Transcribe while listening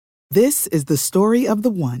This is the story of the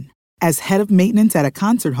one. As head of maintenance at a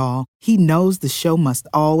concert hall, he knows the show must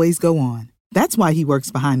always go on. That's why he works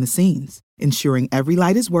behind the scenes, ensuring every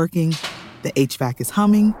light is working, the HVAC is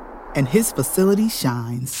humming, and his facility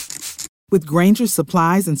shines. With Grainger's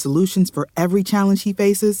supplies and solutions for every challenge he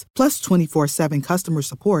faces, plus 24/7 customer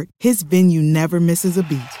support, his venue never misses a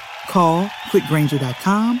beat. Call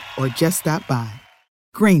quickgrainger.com or just stop by.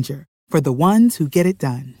 Grainger, for the ones who get it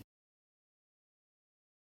done.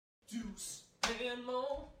 Deuce and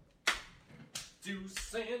Mo,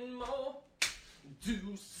 Deuce and Mo,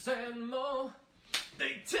 Deuce and Mo.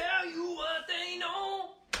 They tell you what they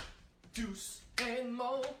know. Deuce and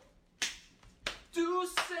Mo,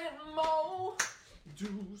 Deuce and Mo,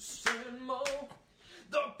 Deuce and Mo.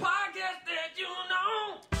 The podcast that you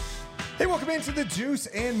know. Hey, welcome into the Deuce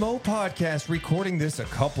and Mo podcast. Recording this a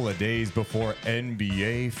couple of days before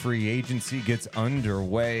NBA free agency gets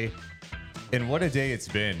underway. And what a day it's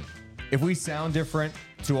been. If we sound different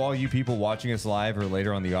to all you people watching us live or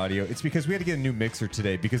later on the audio, it's because we had to get a new mixer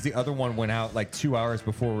today because the other one went out like 2 hours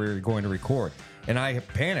before we were going to record. And I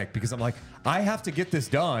panicked because I'm like, I have to get this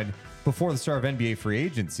done before the start of NBA free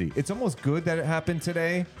agency. It's almost good that it happened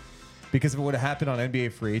today because if it would have happened on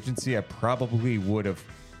NBA free agency, I probably would have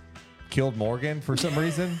killed Morgan for some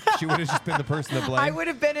reason. She would have just been the person to blame. I would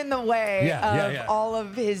have been in the way of all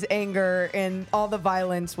of his anger, and all the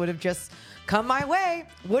violence would have just come my way.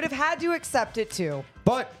 Would have had to accept it too.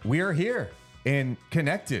 But we are here and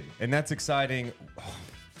connected, and that's exciting. Oh,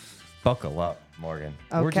 buckle up, Morgan.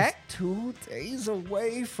 Okay. We're just 2 days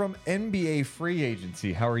away from NBA free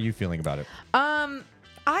agency. How are you feeling about it? I'm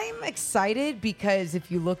excited because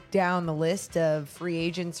if you look down the list of free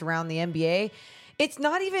agents around the NBA, it's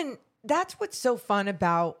not even... That's what's so fun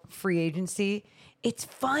about free agency. It's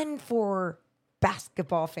fun for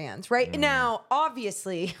basketball fans, right? Now,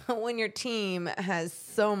 obviously, when your team has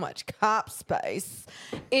so much cap space,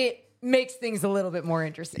 it makes things a little bit more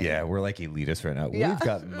interesting. Yeah, we're like elitists right now. Yeah. We've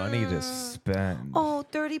got money to spend. Oh,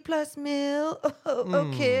 30 plus mil.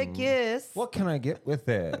 Okay, I guess. What can I get with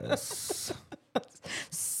this?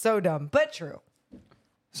 So dumb, but true.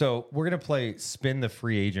 So we're going to play Spin the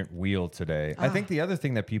Free Agent Wheel today. I think the other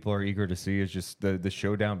thing that people are eager to see is just the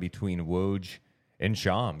showdown between Woj and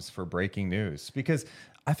Shams for breaking news. Because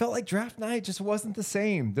I felt like draft night just wasn't the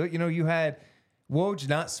same. You had Woj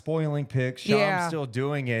not spoiling picks, Shams still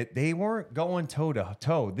doing it. They weren't going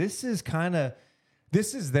toe-to-toe. This is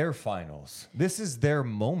their finals. This is their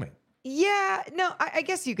moment. Yeah, no, I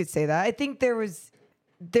guess you could say that. I think there was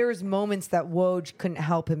moments that Woj couldn't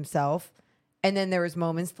help himself. And then there was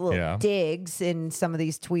moments, the little digs in some of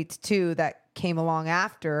these tweets too that came along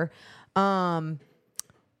after. But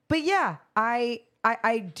yeah, I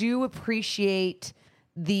do appreciate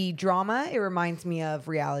the drama. It reminds me of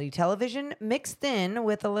reality television mixed in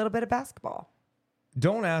with a little bit of basketball.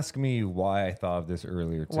 Don't ask me why I thought of this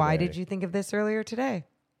earlier today. Why did you think of this earlier today?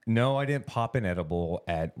 No, I didn't pop an edible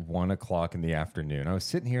at 1 o'clock in the afternoon. I was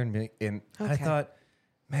sitting here and I thought,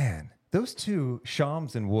 man, those two,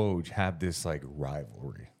 Shams and Woj, have this like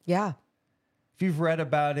rivalry. Yeah. If you've read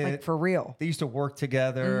about it, like for real, they used to work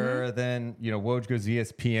together. Mm-hmm. Then Woj goes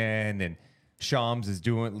ESPN, and Shams is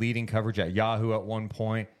leading coverage at Yahoo at one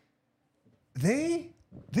point. They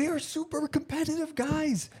are super competitive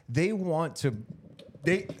guys. I'm not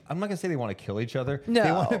gonna say they want to kill each other. No,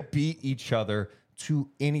 they want to beat each other to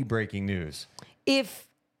any breaking news. If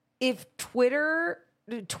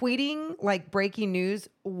tweeting like breaking news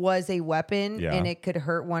was a weapon and it could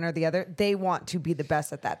hurt one or the other, they want to be the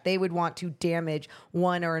best at that. They would want to damage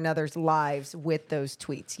one or another's lives with those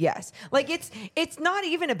tweets. Yes. Like it's not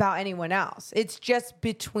even about anyone else. It's just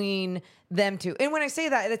between them two. And when I say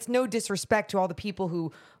that, it's no disrespect to all the people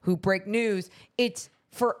who break news. It's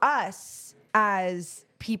for us as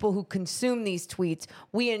people who consume these tweets,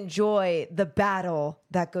 we enjoy the battle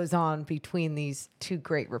that goes on between these two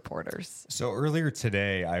great reporters. So earlier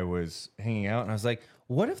today, I was hanging out and I was like,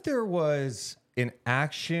 what if there was an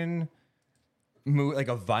action movie, like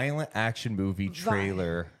a violent action movie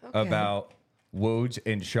trailer about Woj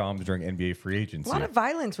and Shams during NBA free agency? A lot of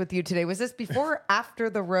violence with you today. Was this before or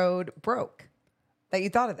after the road broke that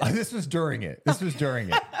you thought of this? This was during it.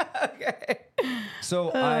 Okay.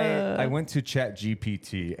 So I went to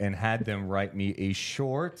ChatGPT and had them write me a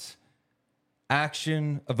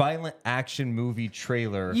violent action movie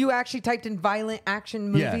trailer. You actually typed in violent action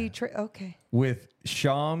movie okay. With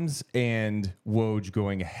Shams and Woj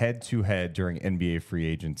going head to head during NBA free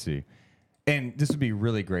agency. And this would be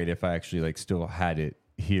really great if I actually still had it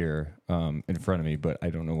here in front of me, but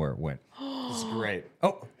I don't know where it went. It's great.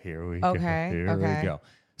 Oh, here we go. Here we go.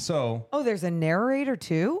 So, there's a narrator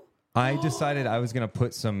too? I decided I was going to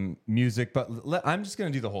put some music, but I'm just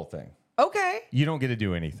going to do the whole thing. Okay. You don't get to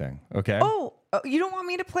do anything, okay? Oh, you don't want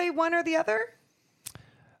me to play one or the other?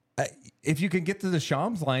 If you can get to the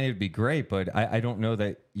Shams line, it'd be great, but I don't know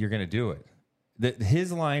that you're going to do it.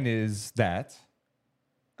 His line is that.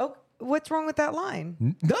 Oh, what's wrong with that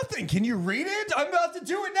line? Nothing. Can you read it? I'm about to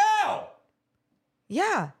do it now.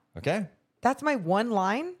 Yeah. Okay. That's my one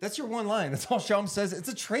line? That's your one line. That's all Shams says. It's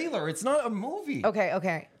a trailer. It's not a movie. Okay.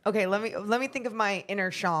 Let me think of my inner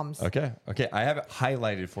Shams. Okay. I have it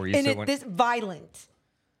highlighted for you. And this violent.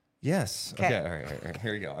 Yes. Okay. All right.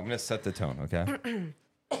 Here you go. I'm going to set the tone. Okay.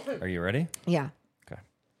 Are you ready? Yeah. Okay.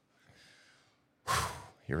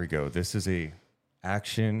 Here we go. This is a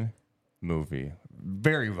action movie.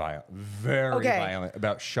 Very violent. Very violent.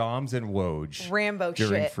 About Shams and Woj. Rambo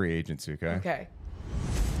during shit. free agency. Okay. Okay.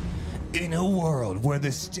 In a world where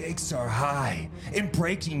the stakes are high and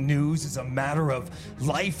breaking news is a matter of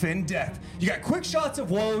life and death, you got quick shots of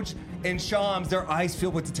Woj and Shams, their eyes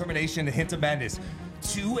filled with determination and a hint of madness.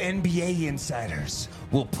 Two NBA insiders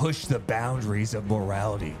will push the boundaries of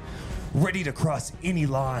morality, ready to cross any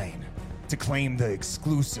line to claim the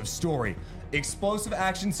exclusive story. Explosive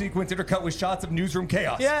action sequence intercut with shots of newsroom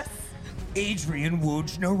chaos. Yes. Adrian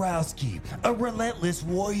Wojnarowski, a relentless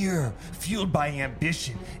warrior, fueled by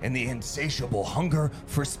ambition and the insatiable hunger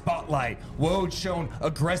for spotlight. Woj shown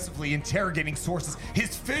aggressively interrogating sources,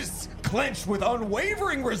 his fists clenched with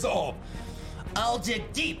unwavering resolve. I'll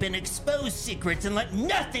dig deep and expose secrets and let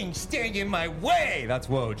nothing stand in my way. That's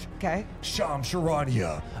Woj. Okay. Shams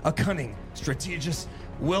Charania, a cunning strategist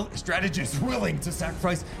willing to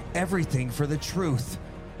sacrifice everything for the truth.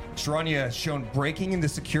 Charania shown breaking into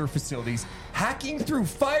secure facilities, hacking through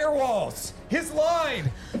firewalls. His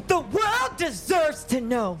line: the world deserves to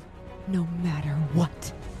know, no matter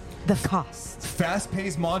what the cost.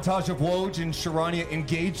 Fast-paced montage of Woj and Charania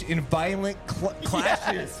engaged in violent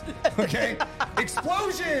clashes. Yes. Okay?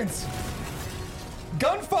 Explosions!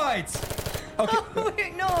 Gunfights! Okay. Oh,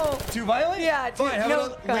 wait, no. Too violent? Yeah, Fine, how no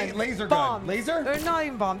about gun. laser Bomb. gun? Laser? Or not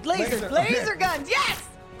even bombs. Laser Okay. guns. Yes!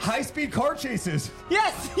 High-speed car chases.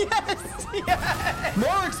 Yes!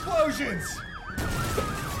 More explosions.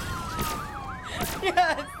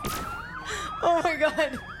 Yes! Oh my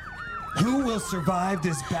God. Who will survive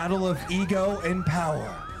this battle of ego and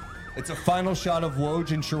power? It's a final shot of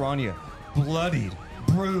Woj and Charania, bloodied,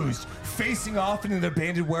 bruised, facing off in an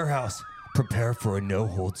abandoned warehouse. Prepare for a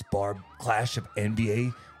no-holds-barred clash of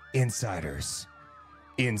NBA insiders.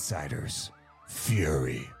 Insiders.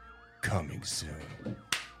 Fury. Coming soon.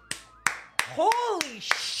 Holy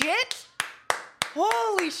shit!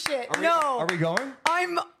 Holy shit! Are we going?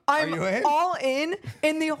 I'm you in? all in.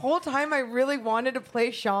 And the whole time I really wanted to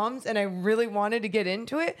play Shams and I really wanted to get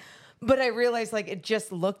into it, but I realized like it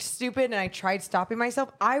just looked stupid and I tried stopping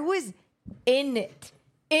myself. I was in it.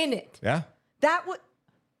 Yeah? That was.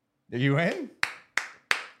 Are you in?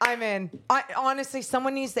 I'm in. Honestly,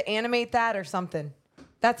 someone needs to animate that or something.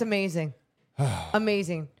 That's amazing.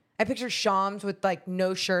 Amazing. I picture Shams with like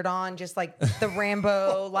no shirt on, just like the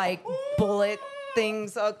Rambo like bullet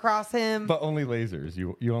things across him. But only lasers.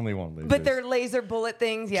 You only want lasers. But they're laser bullet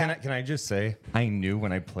things. Yeah. Can I just say, I knew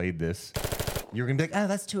when I played this, you were going to be like,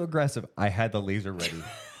 that's too aggressive. I had the laser ready.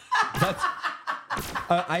 That's...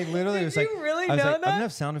 I literally was like, you really I was know like, that? I'm gonna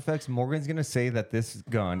have sound effects. Morgan's gonna say that this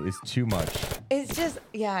gun is too much. It's just,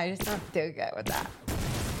 I just don't do good with that.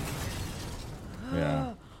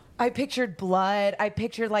 Yeah. I pictured blood. I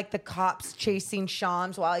pictured like the cops chasing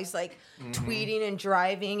Shams while he's like tweeting and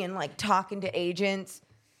driving and like talking to agents.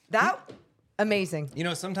 That amazing. You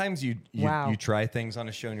know, sometimes you try things on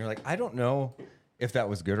a show and you're like, I don't know if that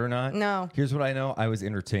was good or not. No. Here's what I know. I was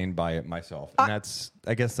entertained by it myself. And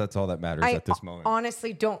I guess that's all that matters at this moment.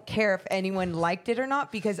 Honestly don't care if anyone liked it or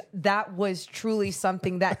not because that was truly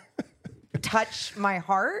something that touched my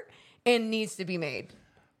heart and needs to be made.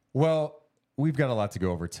 Well, we've got a lot to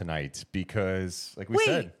go over tonight because, like we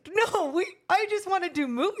said. I just want to do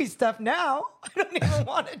movie stuff now. I don't even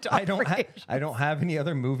want to talk. I don't have any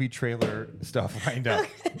other movie trailer stuff lined up.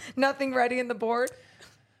 Nothing ready in the board?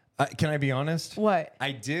 Can I be honest? What?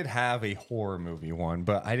 I did have a horror movie one,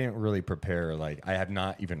 but I didn't really prepare. Like, I have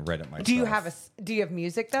not even read it myself. Do you have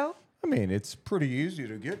music though? I mean, it's pretty easy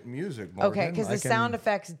to get music, Morgan. Okay, because the sound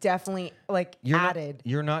effects definitely added.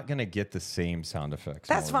 You're not going to get the same sound effects.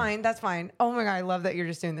 That's Morgan. fine. That's fine. Oh my God, I love that you're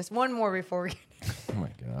just doing this. One more before we get Oh my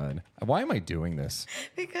God. Why am I doing this?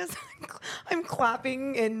 because I'm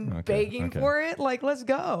clapping and begging for it. Like, let's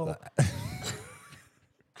go.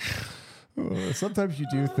 Sometimes you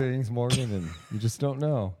do things, Morgan, and you just don't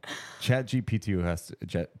know. GPT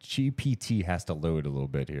has to load a little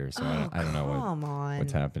bit here, so I don't know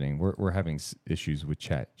what's happening. We're having issues with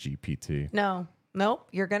Chat GPT. Nope.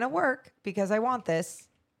 You're gonna work because I want this.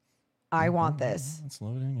 I want this. It's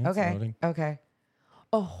loading. Okay.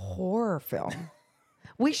 A horror film.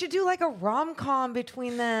 We should do like a rom-com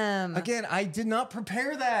between them. Again, I did not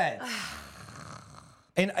prepare that.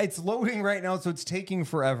 And it's loading right now, so it's taking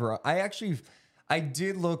forever. I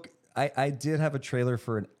did have a trailer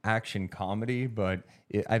for an action comedy, but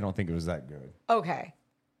I don't think it was that good. Okay.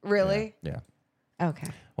 Really? Yeah. Okay.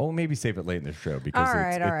 Well, maybe save it late in the show because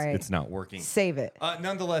it's not working. Save it.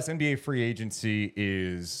 Nonetheless, NBA free agency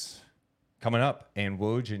is coming up, and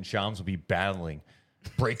Woj and Shams will be battling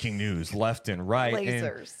breaking news left and right.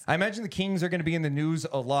 Lasers. And I imagine the Kings are going to be in the news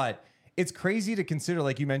a lot. It's crazy to consider,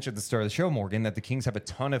 like you mentioned at the start of the show, Morgan, that the Kings have a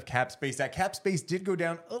ton of cap space. That cap space did go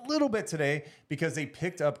down a little bit today because they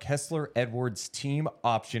picked up Kessler Edwards' team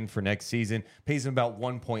option for next season. Pays them about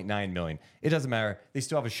 $1.9 million. It doesn't matter. They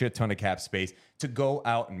still have a shit ton of cap space to go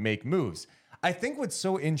out and make moves. I think what's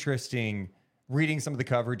so interesting, reading some of the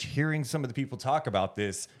coverage, hearing some of the people talk about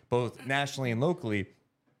this, both nationally and locally,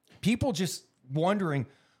 people just wondering,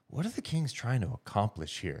 what are the Kings trying to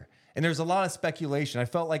accomplish here? And there's a lot of speculation. I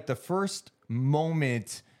felt like the first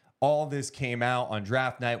moment all this came out on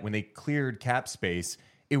draft night when they cleared cap space,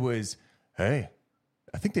 it was, hey,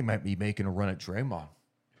 I think they might be making a run at Draymond.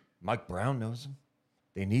 Mike Brown knows him.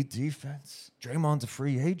 They need defense. Draymond's a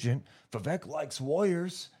free agent. Vivek likes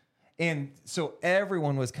Warriors. And so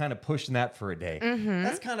everyone was kind of pushing that for a day. Mm-hmm.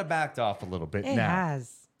 That's kind of backed off a little bit now. It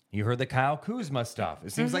has. You heard the Kyle Kuzma stuff.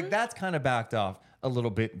 It seems like that's kind of backed off a little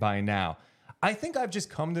bit by now. I think I've just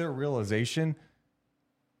come to a realization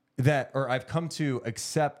I've come to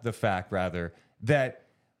accept the fact, rather, that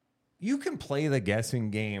you can play the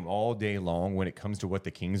guessing game all day long when it comes to what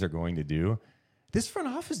the Kings are going to do. This front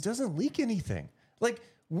office doesn't leak anything. Like,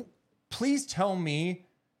 please tell me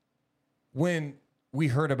when we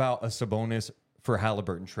heard about a Sabonis for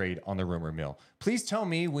Halliburton trade on the rumor mill. Please tell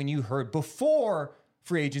me when you heard before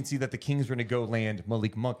free agency that the Kings were going to go land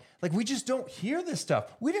Malik Monk. Like, we just don't hear this stuff.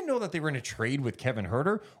 We didn't know that they were going to trade with Kevin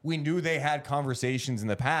Huerter. We knew they had conversations in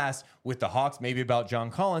the past with the Hawks, maybe about John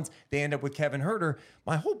Collins. They end up with Kevin Huerter.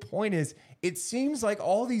 My whole point is, it seems like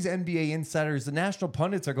all these NBA insiders, the national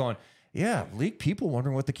pundits are going, yeah, league people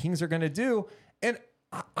wondering what the Kings are going to do. And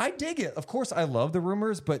I dig it. Of course, I love the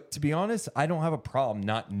rumors, but to be honest, I don't have a problem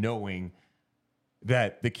not knowing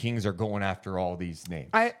that the Kings are going after all these names.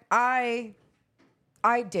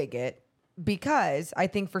 I dig it because I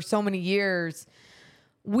think for so many years,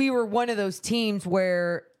 we were one of those teams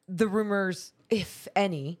where the rumors, if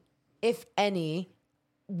any,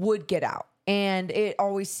 would get out. And it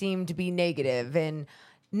always seemed to be negative. And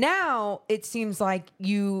now it seems like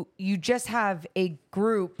you just have a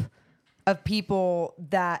group of people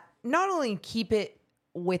that not only keep it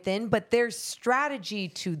within, but there's strategy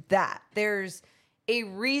to that. There's a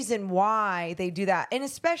reason why they do that. And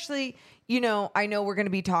especially, I know we're going to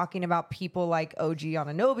be talking about people like OG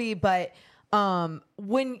Anunoby, but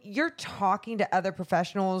when you're talking to other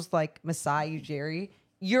professionals like Masai Ujiri,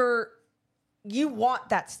 you want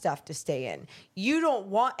that stuff to stay in. You don't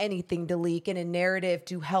want anything to leak in a narrative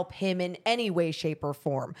to help him in any way, shape, or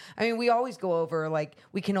form. I mean, we always go over, like,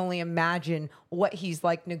 we can only imagine what he's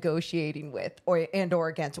like negotiating with or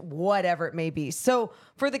against, whatever it may be. So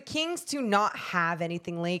for the Kings to not have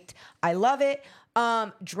anything leaked, I love it.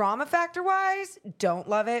 Drama factor wise, don't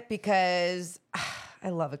love it because I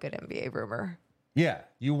love a good NBA rumor. Yeah,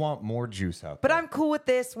 you want more juice out there. But I'm cool with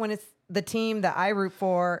this when it's the team that I root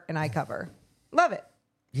for and I cover. Love it.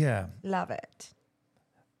 Yeah. Love it.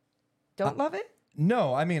 Don't love it?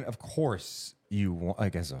 No, I mean, of course you want,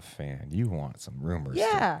 like, as a fan, you want some rumors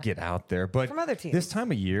to get out there. But from other teams. This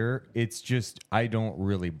time of year, it's just, I don't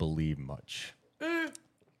really believe much.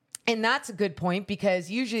 And that's a good point because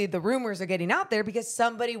usually the rumors are getting out there because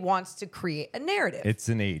somebody wants to create a narrative. It's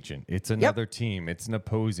an agent. It's another team. It's an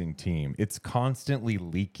opposing team. It's constantly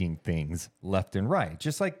leaking things left and right.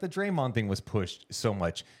 Just like the Draymond thing was pushed so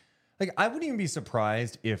much. Like, I wouldn't even be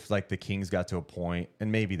surprised if, like, the Kings got to a point,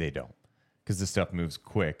 and maybe they don't, because this stuff moves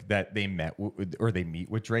quick, that they met or they meet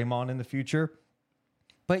with Draymond in the future.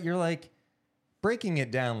 But you're like, breaking it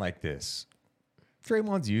down like this.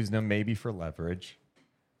 Draymond's using them maybe for leverage.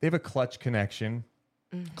 They have a Clutch connection.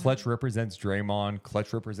 Mm-hmm. Clutch represents Draymond.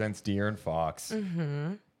 Clutch represents De'Aaron Fox.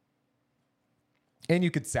 Mm-hmm. And you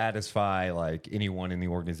could satisfy, like, anyone in the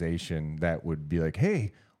organization that would be like,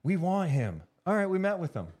 hey, we want him. All right, we met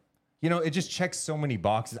with him. It just checks so many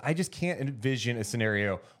boxes. I just can't envision a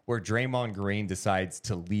scenario where Draymond Green decides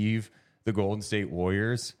to leave the Golden State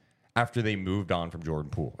Warriors after they moved on from Jordan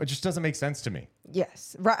Poole. It just doesn't make sense to me.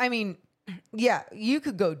 Yes. Right. I mean, yeah, you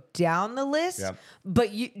could go down the list,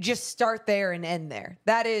 but you just start there and end there.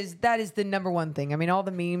 That is the number one thing. I mean, all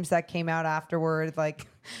the memes that came out afterward, like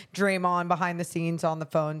Draymond behind the scenes on the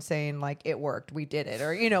phone saying like, it worked, we did it,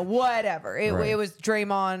 or, whatever. It was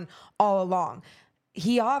Draymond all along.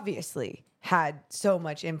 He obviously had so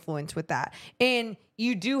much influence with that. And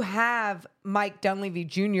you do have Mike Dunleavy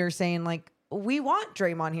Jr. saying like, we want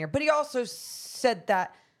Draymond here, but he also said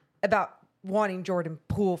that about wanting Jordan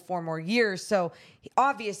Poole 4 more years. So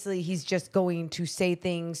obviously he's just going to say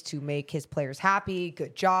things to make his players happy.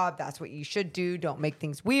 Good job. That's what you should do. Don't make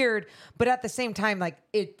things weird. But at the same time, like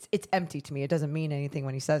it's empty to me. It doesn't mean anything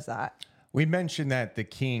when he says that. We mentioned that the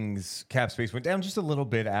Kings cap space went down just a little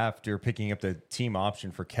bit after picking up the team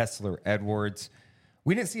option for Kessler Edwards.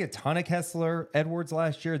 We didn't see a ton of Kessler Edwards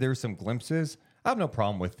last year. There were some glimpses. I have no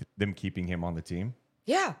problem with them keeping him on the team.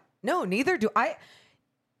 Yeah. No, neither do I.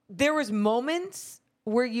 There was moments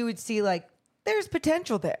where you would see like there's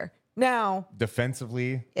potential there. Now,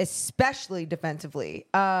 defensively, especially defensively.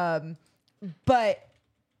 But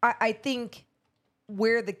I think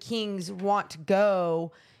where the Kings want to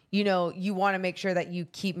go, you want to make sure that you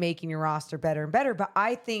keep making your roster better and better. But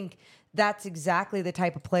I think that's exactly the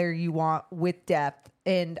type of player you want with depth.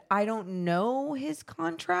 And I don't know his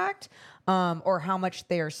contract or how much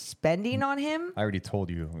they are spending on him. I already told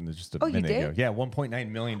you just a minute ago. Yeah, $1.9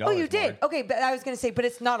 million. Oh, you did? Okay, but I was going to say, but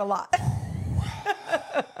it's not a lot.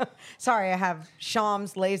 Sorry, I have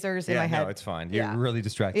Shams lasers in my head. No, it's fine. You're really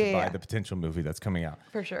distracted by the potential movie that's coming out.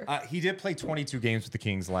 For sure. He did play 22 games with the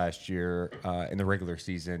Kings last year in the regular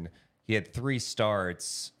season. He had 3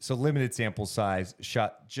 starts, so limited sample size,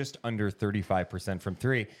 shot just under 35% from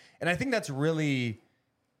 3. And I think that's really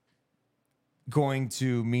going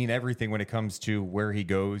to mean everything when it comes to where he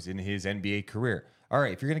goes in his NBA career. All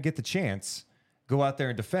right, if you're going to get the chance, go out there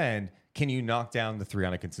and defend. Can you knock down the 3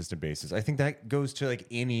 on a consistent basis? I think that goes to like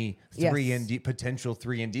any 3-and-D potential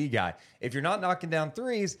 3-and-D guy. If you're not knocking down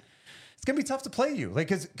threes, it's going to be tough to play you. Like,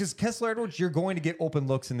 because Kessler Edwards, you're going to get open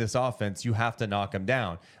looks in this offense. You have to knock him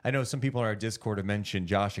down. I know some people in our Discord have mentioned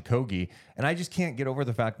Josh Okogie, and I just can't get over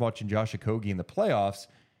the fact watching Josh Okogie in the playoffs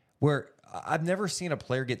where I've never seen a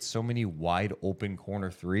player get so many wide open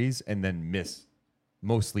corner threes and then miss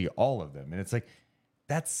mostly all of them. And it's like,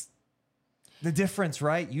 that's the difference,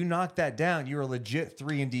 right? You knock that down, you're a legit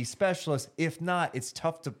 3-and-D specialist. If not, it's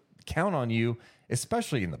tough to count on you,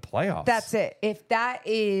 especially in the playoffs. That's it. If that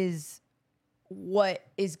is what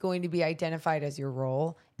is going to be identified as your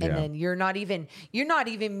role, and then you're not even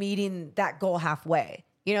meeting that goal halfway.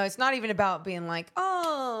 It's not even about being like,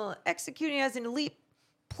 oh, executing as an elite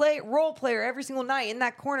role player every single night in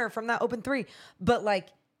that corner from that open 3. But like,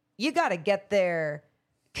 you got to get there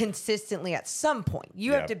consistently at some point.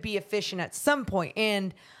 You have to be efficient at some point.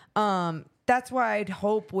 And that's why I'd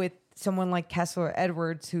hope with someone like Kessler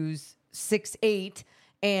Edwards, who's 6'8",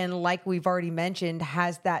 and like we've already mentioned,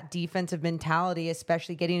 has that defensive mentality,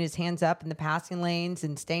 especially getting his hands up in the passing lanes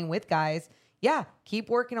and staying with guys. Yeah, keep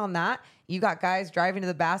working on that. You got guys driving to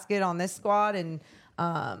the basket on this squad and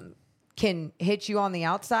can hit you on the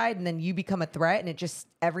outside, and then you become a threat, and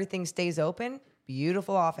everything stays open.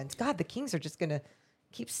 Beautiful offense. God, the Kings are just going to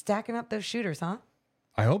keep stacking up those shooters, huh?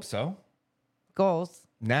 I hope so. Goals.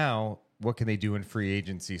 Now, what can they do in free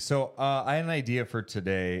agency? So I had an idea for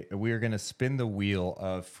today. We are going to spin the wheel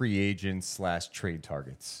of free agents / trade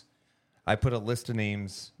targets. I put a list of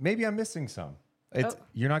names. Maybe I'm missing some.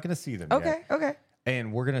 You're not going to see them yet. Okay.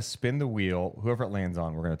 And we're going to spin the wheel. Whoever it lands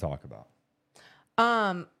on, we're going to talk about.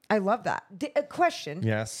 I love that. A question.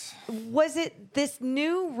 Yes. Was it this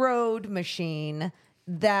new road machine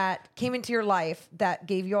that came into your life that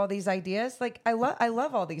gave you all these ideas? Like, I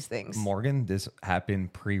love all these things. Morgan, this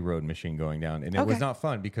happened pre-road machine going down, and it was not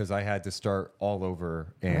fun because I had to start all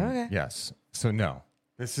over. And yes, so no,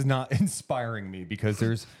 this is not inspiring me because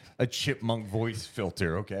there's a chipmunk voice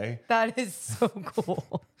filter. Okay, that is so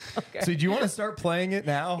cool. Okay. So do you want to start playing it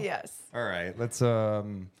now? Yes. All right, let's.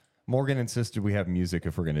 Morgan insisted we have music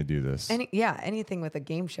if we're going to do this. Anything with a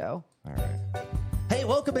game show. All right. Hey,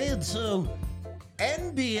 welcome into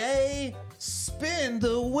NBA Spin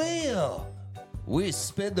the Wheel. We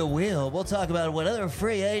spin the wheel. We'll talk about whatever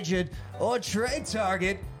free agent or trade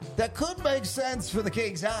target that could make sense for the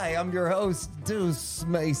Kings. Hi, I'm your host, Deuce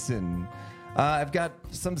Mason. I've got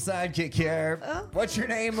some sidekick here. What's your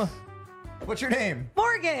name?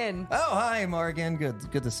 Morgan. Oh, hi, Morgan.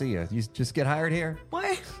 Good to see you. You just get hired here?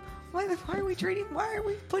 Why are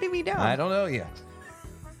we putting me down? I don't know yet.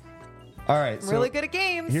 All right. Really good at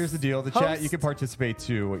games. Here's the deal. The chat, you can participate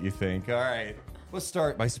too, what you think. All right. Let's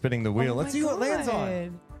start by spinning the wheel. Oh Let's my see what it lands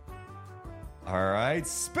on. God. All right,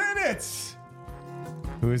 spin it.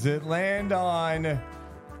 Who's it land on?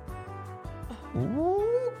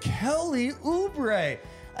 Ooh, Kelly Oubre.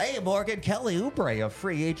 Hey, Morgan, Kelly Oubre, a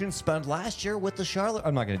free agent, spent last year with the Charlotte.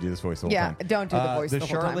 I'm not going to do this voice the whole time. Don't do the voice the whole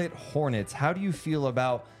time. Charlotte Hornets. How do you feel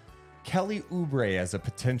about Kelly Oubre as a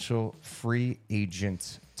potential free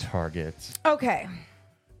agent target? Okay.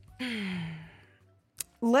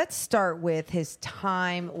 Let's start with his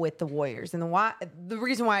time with the Warriors. And the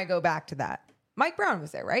reason why I go back to that. Mike Brown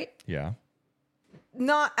was there, right? Yeah.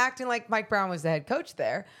 Not acting like Mike Brown was the head coach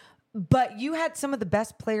there, but you had some of the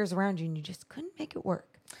best players around you and you just couldn't make it work.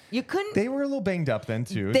 You couldn't. They were a little banged up then,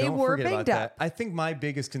 too. They Don't were forget about banged that. up. I think my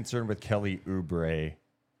biggest concern with Kelly Oubre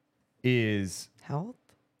is, Health?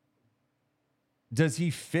 does he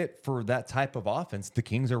fit for that type of offense the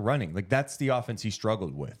Kings are running? Like, that's the offense he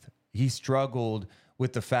struggled with. He struggled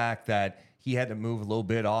with the fact that he had to move a little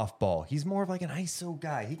bit off ball. He's more of like an ISO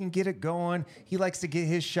guy. He can get it going. He likes to get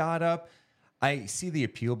his shot up. I see the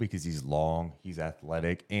appeal because he's long, he's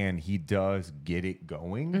athletic, and he does get it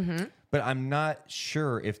going. Mm-hmm. But I'm not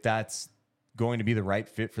sure if that's going to be the right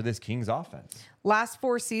fit for this Kings offense. Last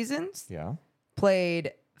 4 seasons, Yeah.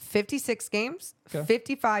 played 56 games, Okay.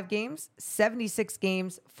 55 games, 76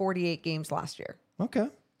 games, 48 games last year. Okay.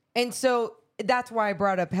 And so that's why I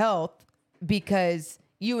brought up health, because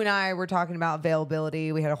you and I were talking about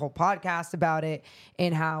availability. We had a whole podcast about it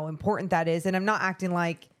and how important that is. And I'm not acting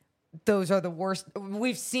like those are the worst.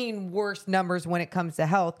 We've seen worse numbers when it comes to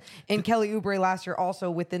health. And Kelly Oubre last year also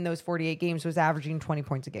within those 48 games was averaging 20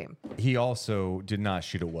 points a game. He also did not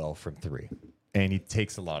shoot it well from 3, and he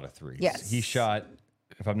takes a lot of threes. Yes. He shot,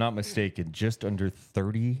 if I'm not mistaken, just under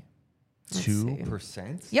 32%.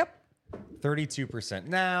 Yep. 32%.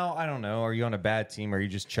 Now, I don't know. Are you on a bad team? Are you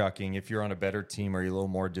just chucking? If you're on a better team, are you a little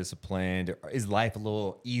more disciplined? Is life a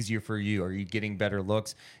little easier for you? Are you getting better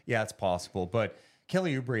looks? Yeah, it's possible. But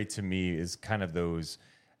Kelly Oubre to me is kind of those.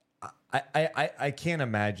 I can't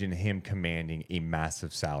imagine him commanding a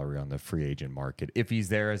massive salary on the free agent market. If he's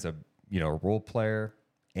there as a role player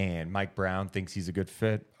and Mike Brown thinks he's a good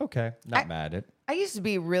fit, okay, not mad at. I used to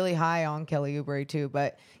be really high on Kelly Oubre too,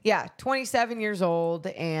 but yeah, 27 years old,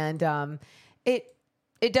 and it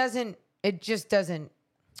just doesn't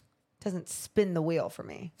spin the wheel for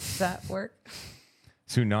me. Does that work?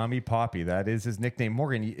 Tsunami Poppy, that is his nickname.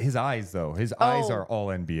 Morgan, his eyes though, his eyes are all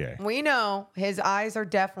NBA. We know his eyes are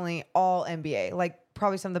definitely all NBA, like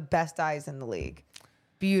probably some of the best eyes in the league.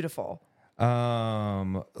 Beautiful.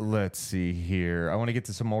 Let's see here. I want to get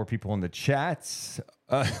to some more people in the chats.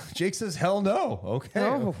 Jake says, hell no. Okay.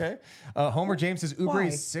 Oh. Okay. Homer James says, Oubre Why?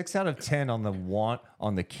 is 6 out of 10 on the want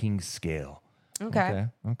on the King scale. Okay.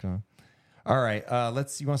 Okay. All right. You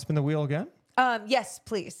want to spin the wheel again? Yes,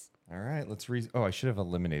 please. All right. Let's I should have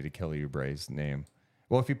eliminated Kelly Oubre's name.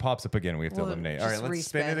 Well, if he pops up again, we have to We'll eliminate. All just right. Let's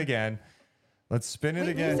spin respin. it again. Let's spin it Wait,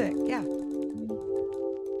 again. music. Yeah.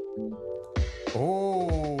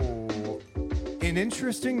 Oh, an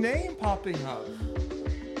interesting name popping up.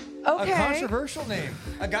 Okay. A controversial name.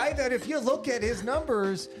 A guy that if you look at his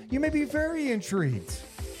numbers, you may be very intrigued.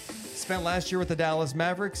 Spent last year with the Dallas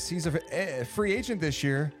Mavericks. He's a free agent this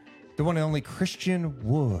year. The one and only Christian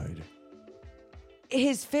Wood.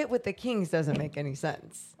 His fit with the Kings doesn't make any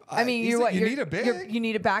sense. I mean, you you're need a big. You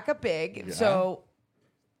need a backup big. Yeah. So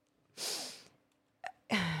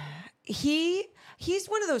he's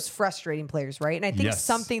one of those frustrating players, right? And I think Yes.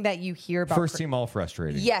 something that you hear about First team all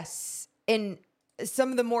frustrating. Yes. And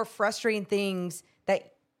some of the more frustrating things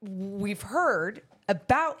that we've heard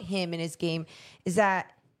about him in his game is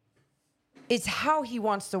that it's how he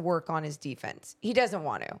wants to work on his defense. He doesn't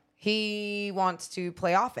want to. He wants to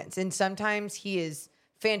play offense. And sometimes he is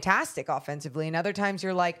fantastic offensively. And other times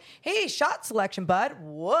you're like, hey, shot selection, bud.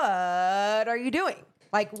 What are you doing?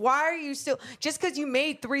 Like, why are you still just because you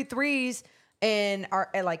made 3 threes and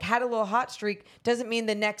like had a little hot streak doesn't mean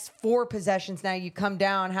the next 4 possessions now you come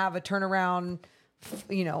down, have a turnaround,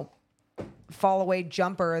 fall away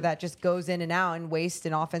jumper that just goes in and out and wastes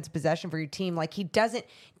an offensive possession for your team. Like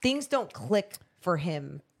things don't click for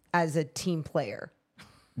him as a team player.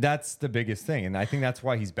 That's the biggest thing. And I think that's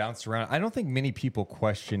why he's bounced around. I don't think many people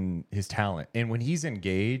question his talent. And when he's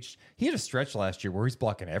engaged, he had a stretch last year where he's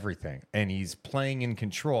blocking everything and he's playing in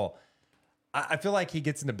control. I feel like he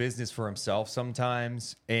gets into business for himself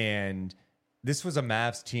sometimes. And this was a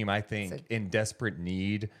Mavs team, I think, in desperate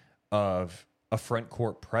need of a front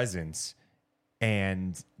court presence.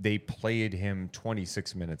 And they played him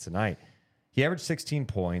 26 minutes a night. He averaged 16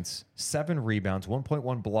 points, 7 rebounds,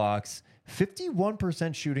 1.1 blocks,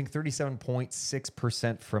 51% shooting,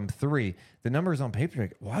 37.6% from 3. The numbers on paper,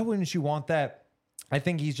 why wouldn't you want that I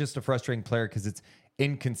think he's just a frustrating player because it's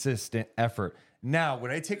inconsistent effort. Now, when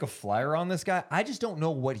I take a flyer on this guy, I just don't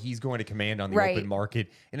know what he's going to command on the open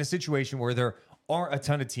market in a situation where there aren't a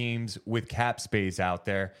ton of teams with cap space out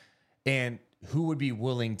there, and who would be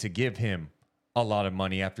willing to give him a lot of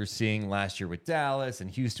money after seeing last year with Dallas and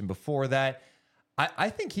Houston before that. I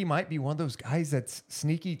think he might be one of those guys that's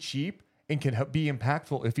sneaky cheap and can be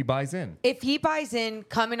impactful if he buys in. If he buys in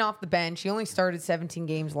coming off the bench, he only started 17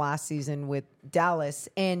 games last season with Dallas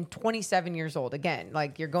and 27 years old. Again,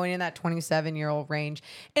 like you're going in that 27-year-old range.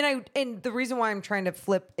 And the reason why I'm trying to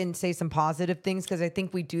flip and say some positive things, because I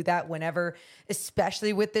think we do that whenever,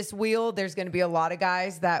 especially with this wheel, there's going to be a lot of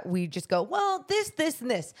guys that we just go, well, this,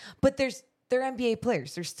 and this. But they're NBA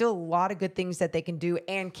players. There's still a lot of good things that they can do.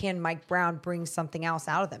 And can Mike Brown bring something else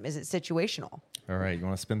out of them? Is it situational? All right. You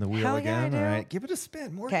want to spin the wheel Hell again? Yeah, all right. Give it a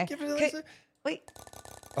spin. Morgan, Okay. give it a Wait.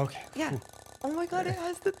 Okay. Yeah. Oh my God, it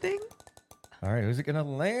has the thing. All right. Who's it going to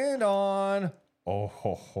land on?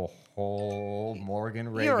 Morgan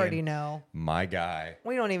Reagan. You already know. My guy,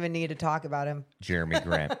 We don't even need to talk about him. Jeremy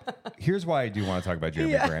Grant. Here's why I do want to talk about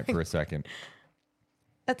Jeremy Grant for a second.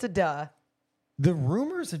 That's a duh. The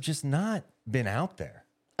rumors have just not been out there.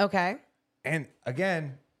 Okay. And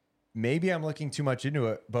again, maybe I'm looking too much into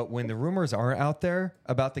it, but when the rumors are out there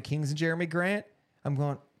about the Kings and Jeremy Grant, I'm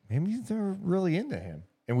going, maybe they're really into him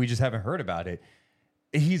and we just haven't heard about it.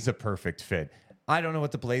 He's a perfect fit. I don't know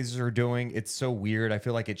what the Blazers are doing. It's so weird. I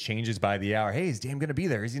feel like it changes by the hour. Hey, is Dame going to be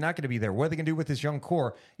there? Is he not going to be there? What are they going to do with this young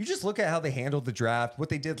core? You just look at how they handled the draft, what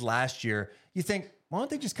they did last year. You think, why don't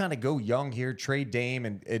they just kind of go young here, trade Dame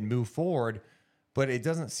and move forward? But it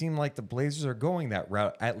doesn't seem like the Blazers are going that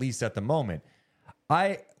route, at least at the moment.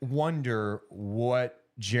 I wonder what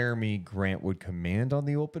Jeremy Grant would command on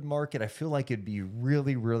the open market. I feel like it'd be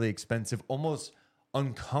really, really expensive, almost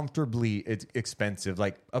uncomfortably expensive,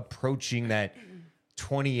 like approaching that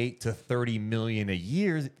 28 to 30 million a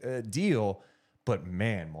year deal. But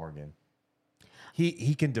man, Morgan,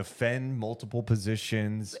 he can defend multiple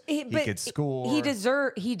positions. He could score.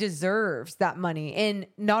 He deserves that money. And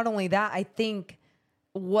not only that, I think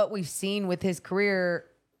what we've seen with his career,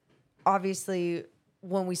 obviously,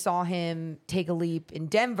 when we saw him take a leap in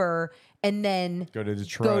Denver and then go to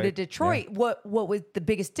Detroit. Yeah. What was the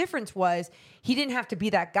biggest difference was he didn't have to be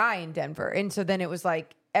that guy in Denver. And so then it was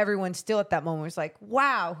like everyone still at that moment was like,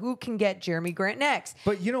 wow, who can get Jeremy Grant next?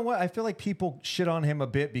 But you know what? I feel like people shit on him a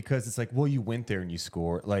bit because it's like, well, you went there and you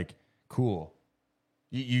score. Like, cool.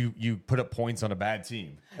 You put up points on a bad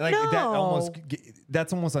team. Like No.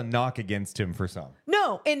 that's almost a knock against him for some.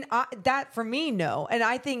 No, and that for me, no. And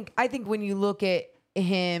I think when you look at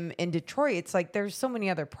him in Detroit, it's like there's so many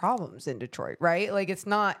other problems in Detroit, right? Like it's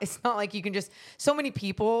not like you can just. So many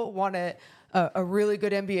people want a really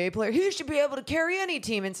good NBA player. He should be able to carry any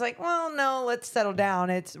team. It's like, well, no, let's settle down.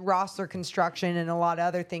 It's roster construction and a lot of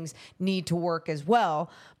other things need to work as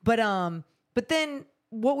well. But then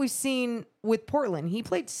what we've seen with Portland, he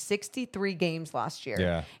played 63 games last year.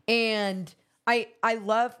 Yeah. And I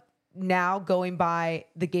love now going by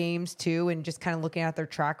the games too and just kind of looking at their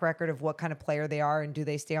track record of what kind of player they are and do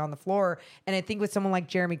they stay on the floor. And I think with someone like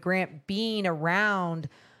Jeremy Grant being around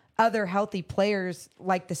other healthy players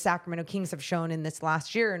like the Sacramento Kings have shown in this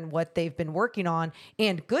last year and what they've been working on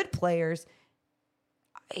and good players,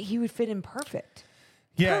 he would fit in perfect.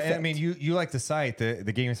 Yeah, Perfect. I mean, you like to cite the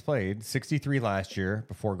games played, 63 last year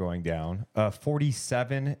before going down,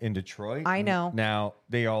 47 in Detroit. I know. Now,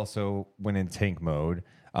 they also went in tank mode.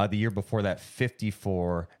 The year before that,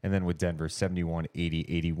 54, and then with Denver, 71, 80,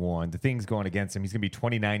 81. The thing's going against him. He's going to be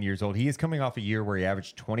 29 years old. He is coming off a year where he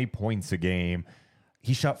averaged 20 points a game.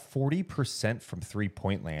 He shot 40% from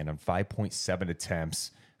three-point land on 5.7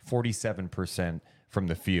 attempts, 47% from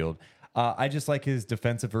the field. I just like his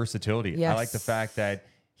defensive versatility. Yes. I like the fact that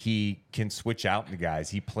he can switch out the guys.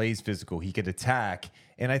 He plays physical. He could attack.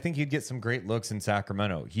 And I think he'd get some great looks in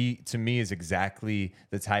Sacramento. He, to me, is exactly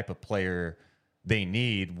the type of player they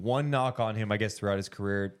need. One knock on him, I guess, throughout his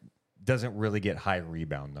career, doesn't really get high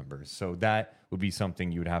rebound numbers. So that would be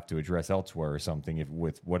something you would have to address elsewhere or something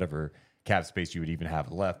with whatever cap space you would even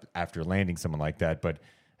have left after landing someone like that. But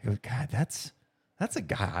I go, God, that's a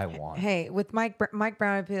guy I want. Hey, with Mike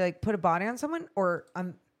Brown, I'd be like, put a body on someone, or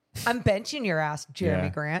I'm benching your ass, Jeremy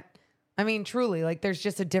Grant. I mean, truly, like there's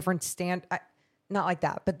just a different not like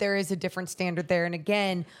that, but there is a different standard there. And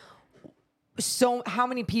again, so how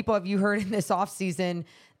many people have you heard in this offseason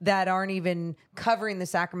that aren't even covering the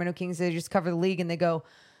Sacramento Kings? They just cover the league and they go,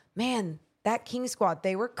 man, that King squad,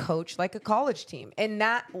 they were coached like a college team. And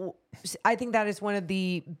I think that is one of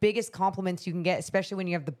the biggest compliments you can get, especially when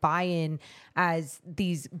you have the buy-in as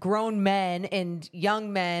these grown men and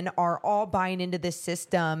young men are all buying into this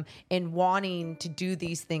system and wanting to do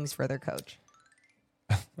these things for their coach.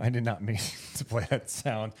 I did not mean to play that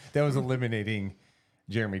sound. That was eliminating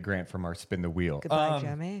Jeremy Grant from our Spin the Wheel. Goodbye,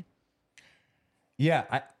 Jeremy.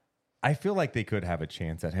 Yeah, I feel like they could have a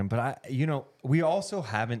chance at him, but we also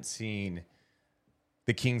haven't seen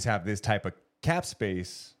the Kings have this type of cap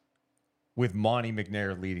space with Monty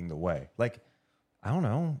McNair leading the way. Like, I don't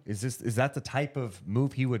know. Is that the type of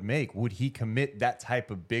move he would make? Would he commit that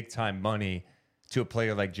type of big time money to a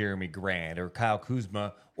player like Jeremy Grant or Kyle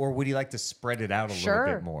Kuzma, or would he like to spread it out a little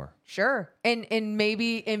bit more? Sure. And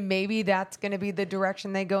maybe that's going to be the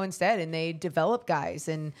direction they go instead, and they develop guys,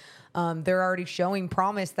 and they're already showing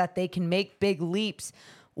promise that they can make big leaps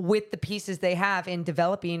with the pieces they have in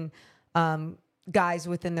developing guys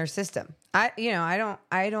within their system. I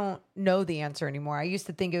don't know the answer anymore. I used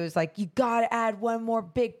to think it was like, you got to add one more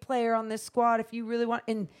big player on this squad if you really want.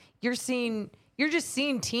 And you're just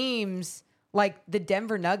seeing teams like the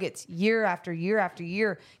Denver Nuggets year after year after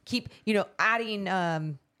year keep,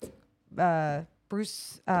 adding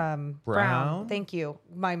Bruce Brown. Thank you.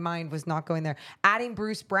 My mind was not going there. Adding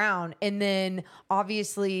Bruce Brown, and then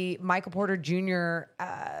obviously Michael Porter Jr.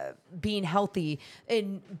 Being healthy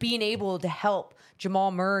and being able to help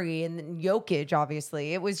Jamal Murray and then Jokic.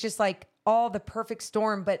 Obviously, it was just like all the perfect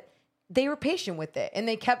storm. But they were patient with it, and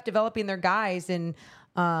they kept developing their guys. And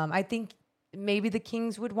I think maybe the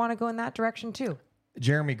Kings would want to go in that direction too.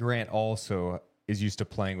 Jeremy Grant also is used to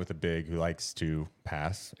playing with a big who likes to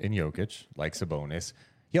pass in Jokic, like Sabonis.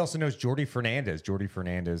 He also knows Jordi Fernandez. Jordi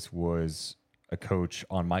Fernandez was a coach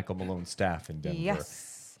on Michael Malone's staff in Denver.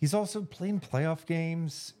 Yes. He's also played in playoff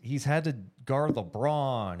games. He's had to guard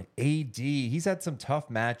LeBron, AD. He's had some tough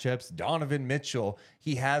matchups. Donovan Mitchell.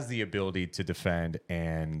 He has the ability to defend,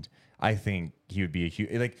 and I think he would be a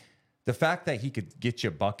huge... Like, the fact that he could get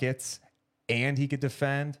you buckets and he could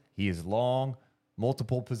defend, he is long,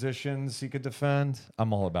 multiple positions he could defend.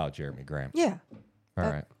 I'm all about Jeremy Grant. Yeah. All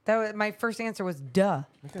right. That was, my first answer was duh.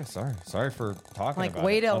 Okay, sorry for talking about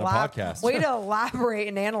way it to on a podcast. Way to elaborate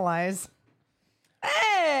and analyze.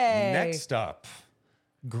 Hey. Next up,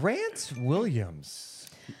 Grant Williams,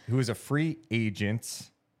 who is a free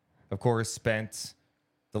agent, of course, spent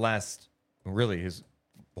his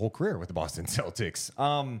whole career with the Boston Celtics.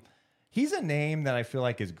 He's a name that I feel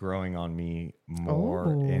like is growing on me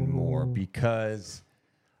more and more because,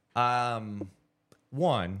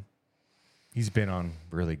 one, he's been on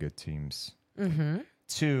really good teams. Mm-hmm.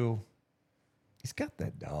 Two, he's got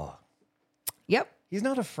that dog. Yep. He's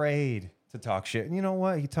not afraid to talk shit. And you know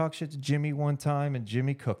what? He talked shit to Jimmy one time, and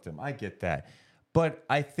Jimmy cooked him. I get that. But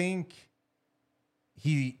I think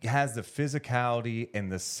he has the physicality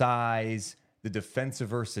and the size, the defensive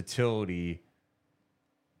versatility,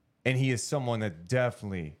 and he is someone that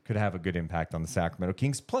definitely could have a good impact on the Sacramento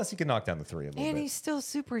Kings. Plus, he can knock down the three a little bit. And he's still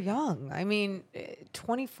super young. I mean,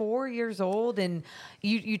 24 years old. And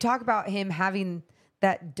you talk about him having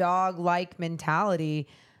that dog-like mentality,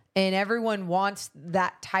 and everyone wants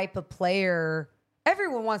that type of player.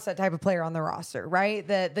 Everyone wants that type of player on the roster, right?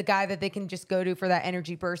 The guy that they can just go to for that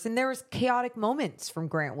energy burst. And there was chaotic moments from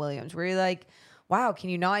Grant Williams where you're like, wow, can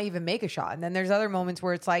you not even make a shot? And then there's other moments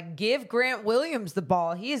where it's like, give Grant Williams the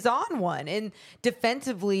ball. He is on one. And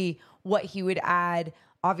defensively, what he would add,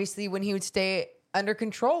 obviously, when he would stay under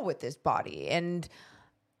control with his body. And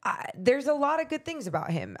there's a lot of good things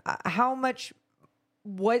about him.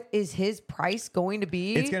 What is his price going to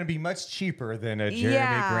be? It's going to be much cheaper than a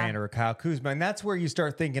Jeremy Grant or a Kyle Kuzma. And that's where you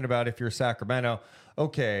start thinking about, if you're Sacramento,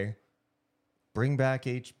 okay, bring back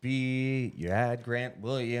HB, you add Grant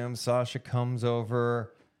Williams, Sasha comes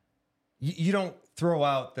over. You don't throw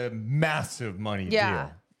out the massive money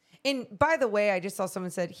deal. And by the way, I just saw someone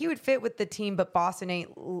said he would fit with the team, but Boston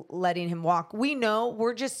ain't letting him walk. We know,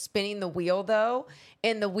 we're just spinning the wheel, though,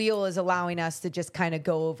 and the wheel is allowing us to just kind of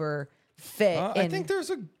go over fit. I think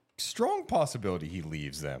there's a strong possibility he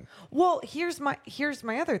leaves them. Well, here's my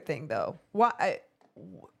other thing, though.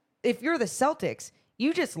 If you're the Celtics,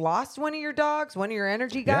 you just lost one of your dogs, one of your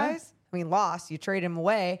energy guys. Yeah. I mean, lost. You trade him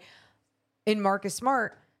away in Marcus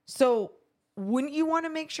Smart. So wouldn't you want to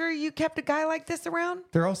make sure you kept a guy like this around?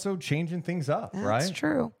 They're also changing things up, right? That's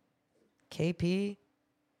true. KP.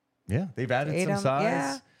 Yeah, they've added Tatum, some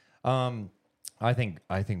size. Yeah. I think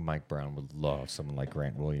Mike Brown would love someone like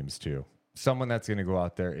Grant Williams too. Someone that's going to go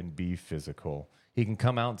out there and be physical. He can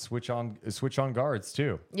come out and switch on guards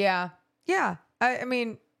too. Yeah. Yeah. I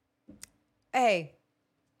mean, hey,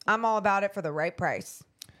 I'm all about it for the right price.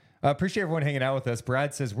 Appreciate everyone hanging out with us.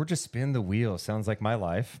 Brad says, we're just spinning the wheel. Sounds like my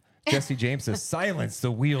life. Jesse James says, silence,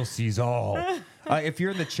 the wheel sees all. If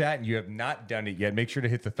you're in the chat and you have not done it yet, make sure to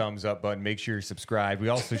hit the thumbs up button. Make sure you're subscribed. We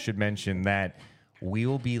also should mention that we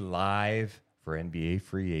will be live for NBA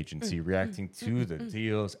free agency, reacting to the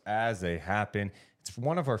deals as they happen. It's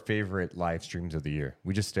one of our favorite live streams of the year.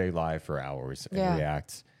 We just stay live for hours and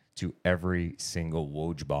react to every single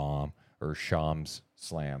Woj bomb or Shams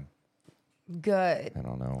slam. Good. I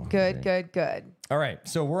don't know. Good. All right.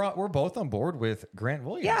 So we're both on board with Grant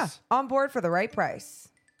Williams. Yeah, on board for the right price.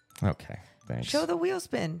 Okay. Thanks. Show the wheel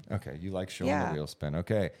spin. Okay. You like showing the wheel spin.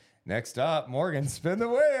 Okay. Next up, Morgan, spin the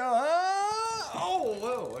wheel. Oh,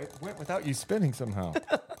 whoa. It went without you spinning somehow.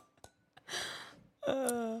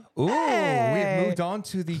 Ooh, we have moved on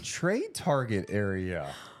to the trade target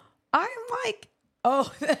area. I'm like,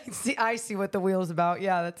 I see what the wheel's about.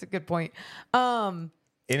 Yeah, that's a good point. And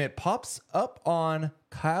it pops up on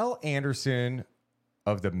Kyle Anderson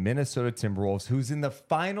of the Minnesota Timberwolves, who's in the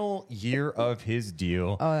final year of his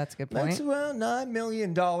deal. Oh, that's a good point. That's around $9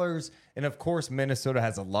 million. And of course, Minnesota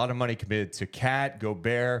has a lot of money committed to Cat,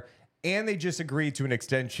 Gobert, and they just agreed to an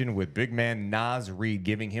extension with big man Naz Reid,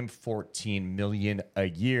 giving him $14 million a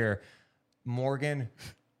year. Morgan,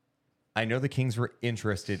 I know the Kings were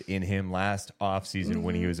interested in him last offseason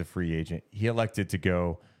when he was a free agent. He elected to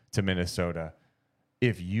go to Minnesota.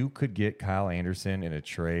 If you could get Kyle Anderson in a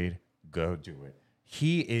trade, go do it.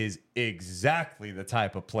 He is exactly the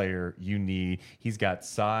type of player you need. He's got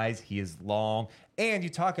size. He is long. And you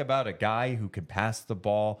talk about a guy who can pass the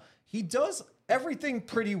ball. He does everything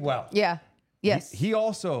pretty well. Yeah. Yes. He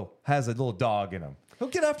also has a little dog in him. He'll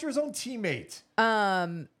get after his own teammate.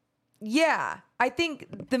 Yeah. I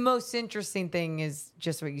think the most interesting thing is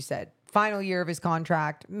just what you said. Final year of his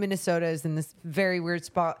contract. Minnesota is in this very weird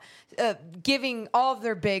spot, giving all of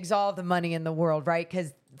their bigs all of the money in the world, right?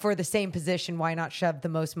 Because for the same position, why not shove the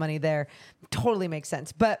most money there? Totally makes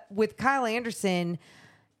sense. But with Kyle Anderson,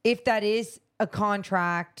 if that is a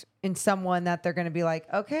contract and someone that they're going to be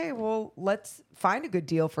like, okay, well, let's find a good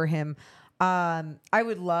deal for him. I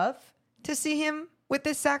would love to see him with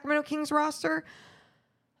this Sacramento Kings roster.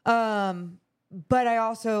 But I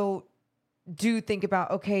also do think about,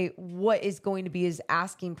 okay, what is going to be his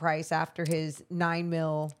asking price after his $9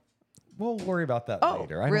 million? We'll worry about that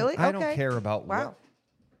later. Really? I don't care about wow.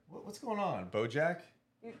 What's going on, Bojack?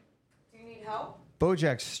 Do you need help?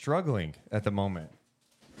 Bojack's struggling at the moment.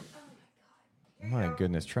 Oh my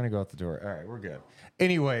goodness, trying to go out the door. All right, we're good.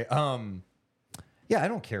 Anyway, yeah, I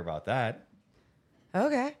don't care about that.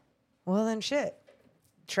 Okay. Well, then shit.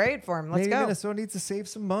 Trade for him. Let's Maybe go. Minnesota needs to save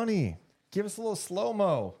some money. Give us a little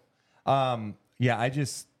slow-mo. Yeah,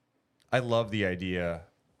 I love the idea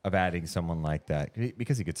of adding someone like that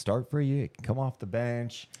because he could start for you. He can come off the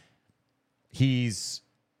bench. He's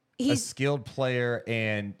a skilled player.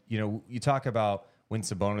 And, you know, you talk about when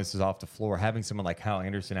Sabonis is off the floor, having someone like Kyle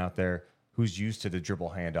Anderson out there who's used to the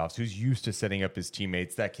dribble handoffs, who's used to setting up his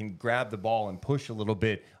teammates, that can grab the ball and push a little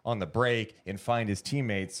bit on the break and find his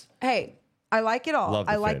teammates. Hey, I like it all.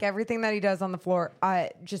 I like fit. everything that he does on the floor.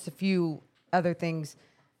 Just a few other things.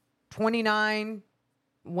 29,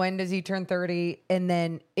 when does he turn 30? And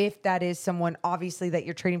then if that is someone, obviously, that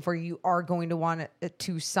you're trading for, you are going to want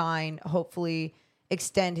to sign, hopefully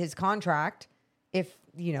extend his contract if,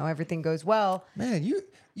 you know, everything goes well. Man,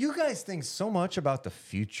 you guys think so much about the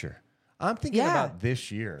future. I'm thinking about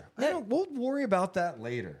this year. We'll worry about that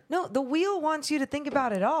later. No, the wheel wants you to think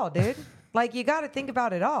about it all, dude. Like, you got to think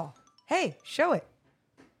about it all. Hey, show it.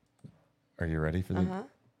 Are you ready for the...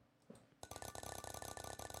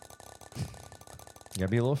 You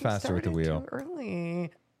gotta be a little faster with the wheel. Too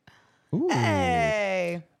early. Ooh.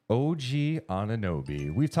 Hey. OG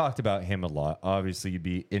Anunoby. We've talked about him a lot. Obviously, you'd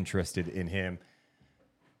be interested in him.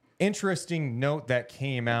 Interesting note that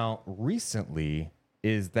came out recently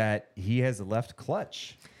is that he has left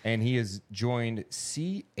Clutch and he has joined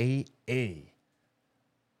CAA.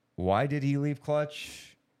 Why did he leave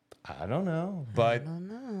Clutch? I don't know. But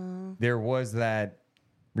there was that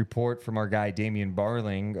report from our guy Damian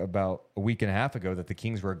Barling about a week and a half ago that the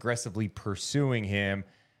Kings were aggressively pursuing him.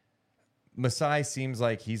 Masai seems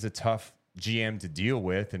like he's a tough GM to deal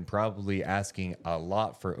with and probably asking a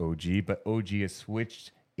lot for OG, but OG has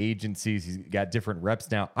switched agencies. He's got different reps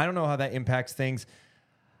now. I don't know how that impacts things.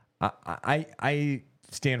 I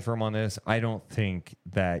stand firm on this. I don't think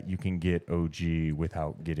that you can get OG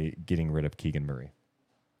without getting rid of Keegan Murray.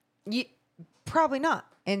 Probably not.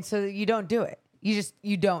 And so you don't do it. You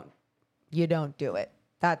don't do it.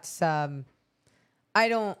 That's I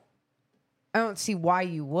don't see why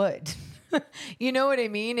you would. You know what I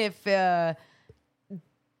mean? If I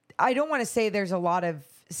don't want to say there's a lot of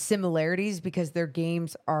similarities because their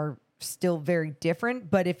games are still very different.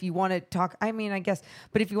 But if you want to talk,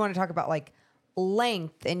 but if you want to talk about like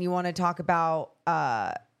length and you want to talk about,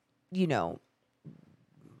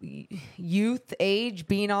 youth, age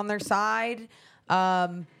being on their side,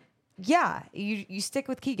 you stick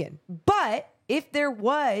with Keegan. But if there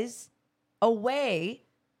was a way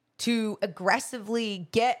to aggressively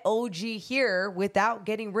get OG here without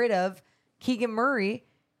getting rid of Keegan Murray,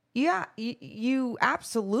 you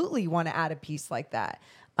absolutely want to add a piece like that.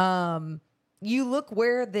 You look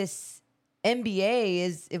where this NBA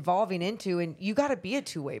is evolving into, and you got to be a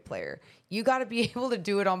two-way player. You got to be able to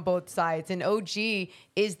do it on both sides. And OG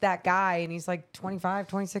is that guy, and he's like 25,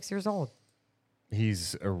 26 years old.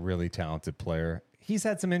 He's a really talented player. He's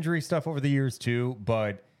had some injury stuff over the years too,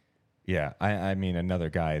 but yeah, I mean, another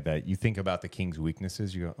guy that you think about the Kings'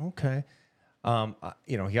 weaknesses, you go, okay.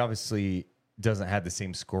 He obviously doesn't have the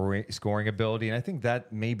same scoring ability, and I think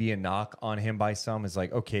that may be a knock on him by some. Is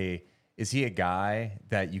like, okay, is he a guy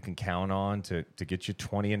that you can count on to get you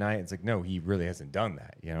 20 a night? It's like, no, he really hasn't done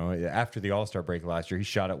that. After the All-Star break last year, he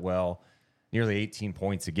shot it well, nearly 18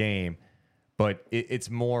 points a game, but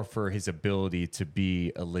it's more for his ability to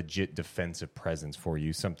be a legit defensive presence for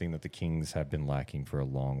you, something that the Kings have been lacking for a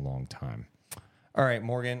long, long time. All right,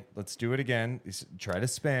 Morgan, let's do it again. Try to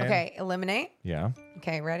spin. Okay, eliminate. Yeah.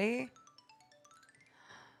 Okay, ready?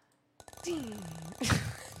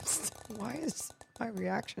 Why is my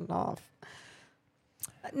reaction off?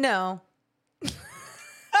 No.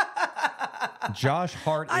 Josh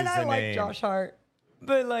Hart is the name. I like Josh Hart.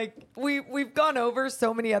 But like we've gone over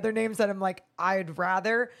so many other names that I'm like, I'd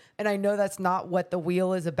rather, and I know that's not what the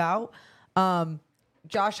wheel is about.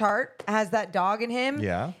 Josh Hart has that dog in him.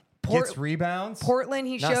 Yeah. Gets rebounds. Portland,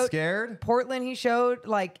 Not scared. Portland, he showed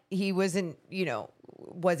like he wasn't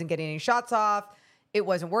getting any shots off. It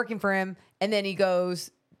wasn't working for him. And then he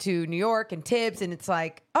goes to New York and Tibbs, and it's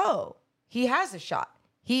like, oh, he has a shot.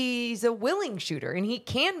 He's a willing shooter, and he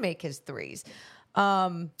can make his threes.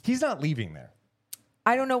 He's not leaving there.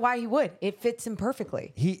 I don't know why he would. It fits him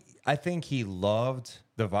perfectly. I think he loved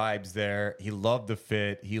the vibes there. He loved the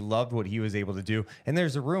fit. He loved what he was able to do. And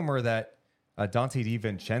there's a rumor that Dante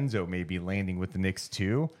DiVincenzo may be landing with the Knicks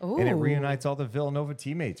too. Ooh. And it reunites all the Villanova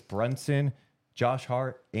teammates, Brunson, Josh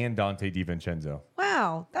Hart, and Dante DiVincenzo.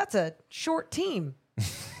 Wow, that's a short team.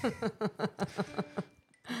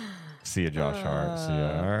 See you, Josh Hart. See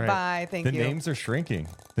ya. All right. Bye. Thank you. The names are shrinking.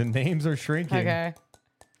 Okay.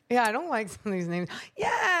 Yeah, I don't like some of these names.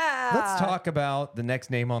 Yeah. Let's talk about the next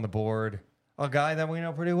name on the board. A guy that we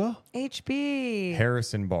know pretty well. HB.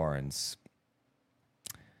 Harrison Barnes.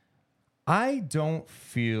 I don't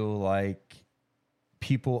feel like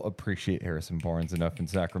people appreciate Harrison Barnes enough in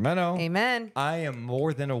Sacramento. Amen. I am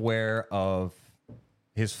more than aware of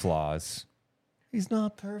his flaws. He's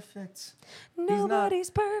not perfect. Nobody's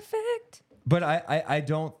perfect. But I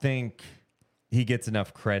don't think he gets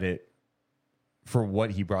enough credit for what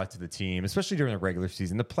he brought to the team, especially during the regular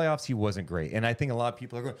season. The playoffs, he wasn't great. And I think a lot of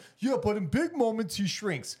people are going, yeah, but in big moments, he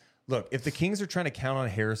shrinks. Look, if the Kings are trying to count on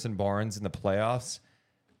Harrison Barnes in the playoffs,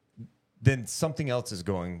 then something else is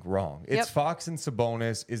going wrong. It's Fox and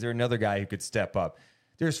Sabonis. Is there another guy who could step up?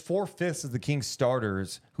 There's 4/5 of the Kings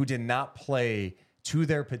starters who did not play to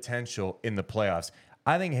their potential in the playoffs.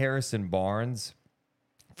 I think Harrison Barnes,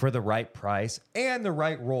 for the right price and the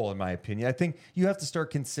right role, in my opinion, I think you have to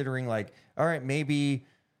start considering like, all right, maybe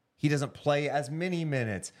he doesn't play as many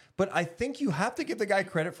minutes, but I think you have to give the guy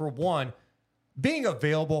credit for one, being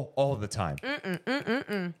available all the time.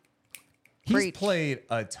 He's played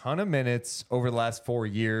a ton of minutes over the last 4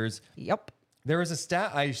 years. Yep. There was a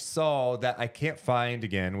stat I saw that I can't find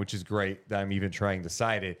again, which is great that I'm even trying to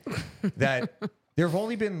cite it, that there have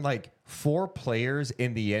only been like 4 players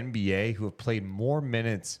in the NBA who have played more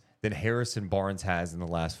minutes than Harrison Barnes has in the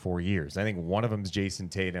last 4 years. I think one of them is Jason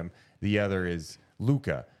Tatum. The other is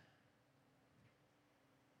Luka.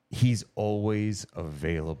 He's always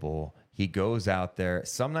available. He goes out there.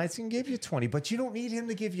 Some nights he can give you 20, but you don't need him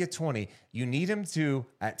to give you 20. You need him to,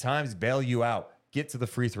 at times, bail you out, get to the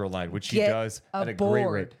free throw line, which he does at a great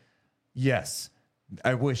rate. Yes.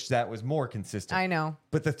 I wish that was more consistent. I know.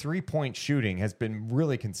 But the three-point shooting has been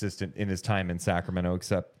really consistent in his time in Sacramento,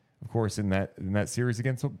 except, of course, in that series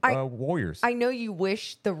against Warriors. I know you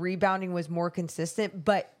wish the rebounding was more consistent,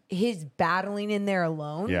 but his battling in there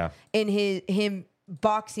alone and him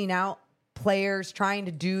boxing out players trying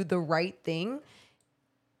to do the right thing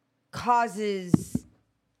causes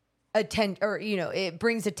attention, or it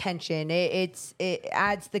brings attention. It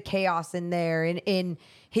adds the chaos in there, and in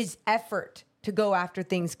his effort to go after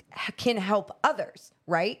things can help others,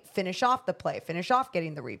 right? Finish off the play, finish off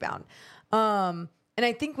getting the rebound. And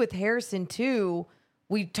I think with Harrison too,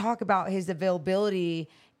 we talk about his availability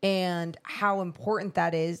and how important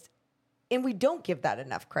that is. And we don't give that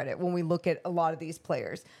enough credit when we look at a lot of these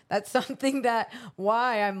players. That's something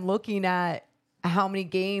why I'm looking at how many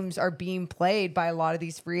games are being played by a lot of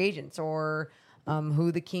these free agents, or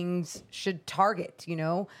who the Kings should target,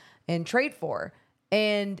 and trade for.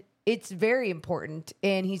 And it's very important.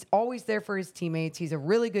 And he's always there for his teammates. He's a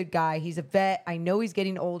really good guy. He's a vet. I know he's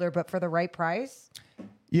getting older, but for the right price.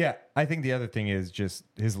 Yeah, I think the other thing is just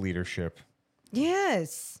his leadership.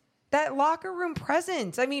 Yes. That locker room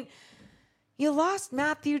presence. I mean, you lost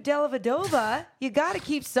Matthew Dellavedova. You got to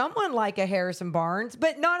keep someone like a Harrison Barnes.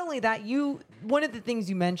 But not only that, one of the things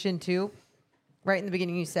you mentioned too, right in the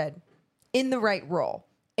beginning, you said, in the right role.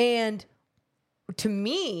 And to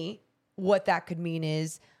me, what that could mean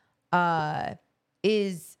is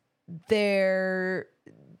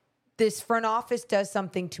this front office does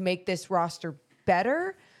something to make this roster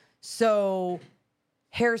better. So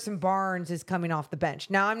Harrison Barnes is coming off the bench.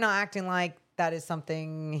 Now, I'm not acting like that is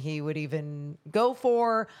something he would even go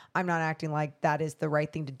for. I'm not acting like that is the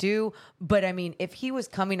right thing to do. But I mean, if he was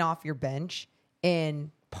coming off your bench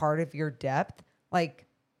in part of your depth, like,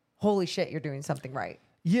 holy shit, you're doing something right.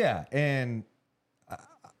 Yeah. And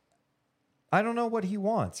I don't know what he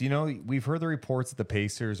wants. We've heard the reports that the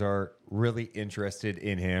Pacers are really interested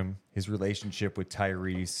in him. His relationship with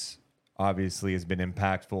Tyrese obviously has been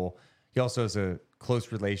impactful. He also has a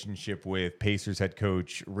close relationship with Pacers head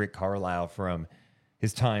coach Rick Carlisle from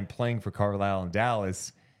his time playing for Carlisle in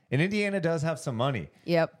Dallas. And Indiana does have some money.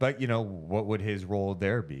 Yep. But, what would his role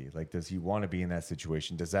there be? Like, does he want to be in that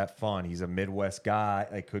situation? Does that fun? He's a Midwest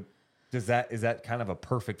guy. Is that kind of a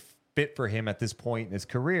perfect fit for him at this point in his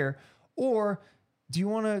career? Or do you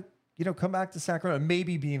want to, come back to Sacramento and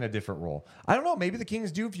maybe be in a different role? I don't know. Maybe the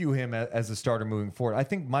Kings do view him as a starter moving forward. I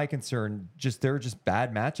think my concern, there are just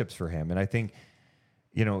bad matchups for him. And I think,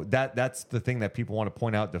 that's the thing that people want to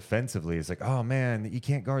point out defensively. It's like, oh man, you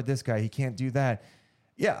can't guard this guy. He can't do that.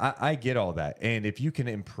 Yeah, I get all that. And if you can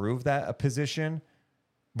improve that position,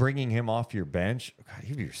 bringing him off your bench, God,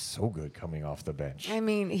 he'd be so good coming off the bench. I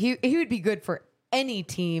mean, he would be good for any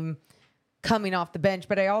team coming off the bench,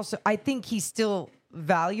 but I think he's still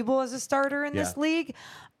valuable as a starter in this league.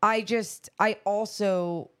 I just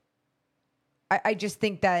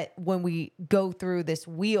think that when we go through this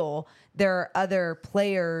wheel, there are other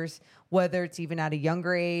players, whether it's even at a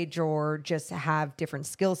younger age or just have different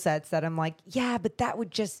skill sets, that I'm like, yeah, but that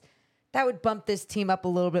would bump this team up a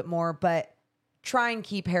little bit more, but try and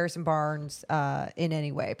keep Harrison Barnes in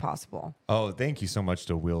any way possible. Oh, thank you so much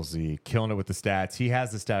to Will Z. Killing it with the stats. He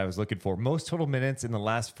has the stat I was looking for. Most total minutes in the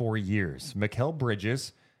last 4 years. Mikal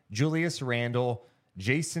Bridges, Julius Randle,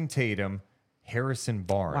 Jason Tatum, Harrison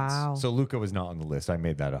Barnes. Wow. So Luka was not on the list. I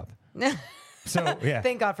made that up. So, yeah.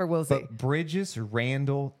 Thank God for Will Z. But Bridges,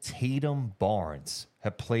 Randle, Tatum, Barnes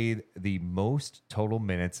have played the most total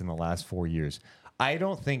minutes in the last 4 years. I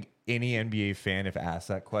don't think any NBA fan, if asked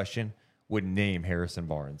that question, would name Harrison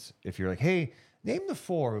Barnes. If you're like, hey, name the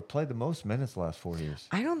four who played the most minutes the last 4 years.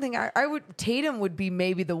 I don't think I would. Tatum would be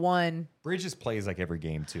maybe the one. Bridges plays like every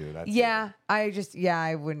game too. That's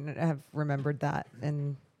I wouldn't have remembered that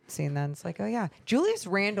and seen that. It's like, oh yeah, Julius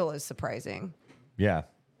Randle is surprising. Yeah.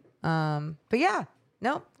 But yeah,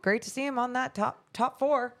 no, great to see him on that top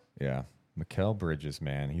four. Yeah, Mikal Bridges,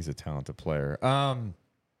 man, he's a talented player.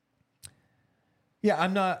 Yeah,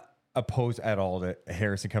 I'm not opposed at all to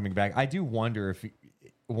Harrison coming back. I do wonder if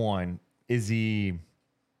is he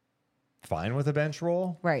fine with a bench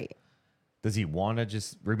role? Right. Does he want to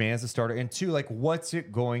just remain as a starter? And two, like, what's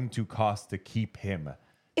it going to cost to keep him?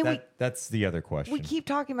 That's the other question. We keep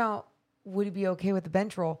talking about, would he be okay with the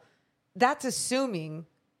bench role? That's assuming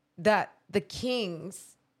that the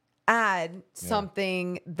Kings add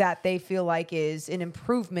something that they feel like is an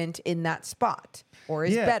improvement in that spot or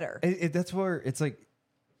is better. That's where it's like,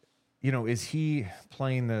 is he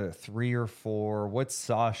playing the 3 or 4? What's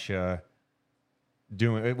Sasha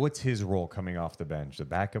doing? What's his role coming off the bench? The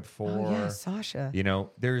backup 4? Oh, yeah, Sasha.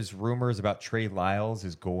 There's rumors about Trey Lyles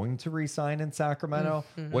is going to re-sign in Sacramento.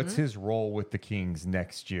 Mm-hmm. What's his role with the Kings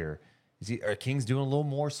next year? Are Kings doing a little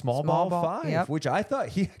more small ball 5, which I thought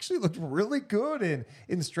he actually looked really good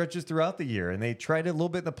in stretches throughout the year. And they tried it a little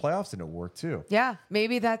bit in the playoffs and it worked too. Yeah,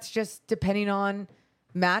 maybe that's just depending on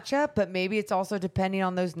matchup, but maybe it's also depending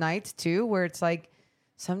on those nights too, where it's like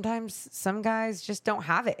sometimes some guys just don't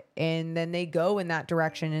have it and then they go in that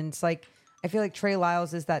direction. And it's like, I feel like Trey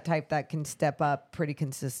Lyles is that type that can step up pretty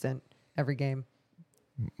consistent every game.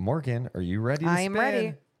 Morgan, are you ready to I am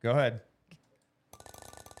ready. Go ahead.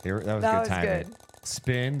 Here, that was good timing.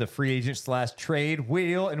 Spin the free agent / trade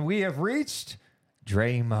wheel, and we have reached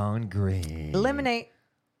Draymond Green. Eliminate.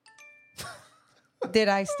 Did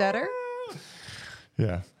I stutter?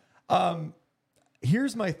 Yeah.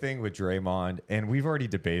 Here's my thing with Draymond, and we've already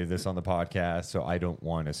debated this on the podcast, so I don't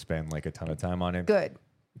want to spend like a ton of time on him. Good.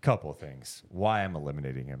 A couple of things. Why I'm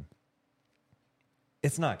eliminating him.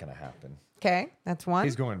 It's not going to happen. Okay, that's one.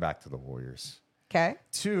 He's going back to the Warriors. Okay.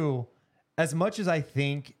 2, as much as I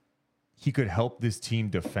think he could help this team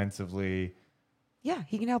defensively, Yeah,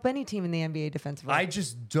 he can help any team in the NBA defensively.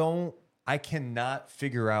 I cannot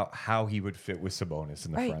figure out how he would fit with Sabonis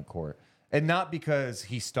in the Right. front court. And not because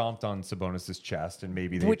he stomped on Sabonis' chest and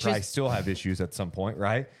maybe they Which probably is- still have issues at some point,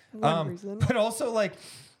 right? One reason. But also, like,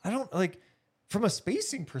 I don't like from a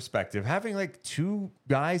spacing perspective, having like 2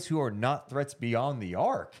 guys who are not threats beyond the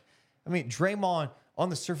arc. I mean, Draymond on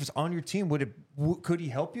the surface on your team, could he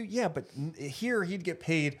help you? Yeah, but here he'd get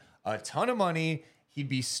paid a ton of money. He'd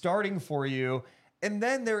be starting for you. And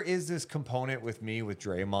then there is this component with me with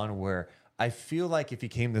Draymond where I feel like if he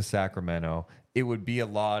came to Sacramento, it would be a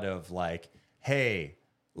lot of like, hey,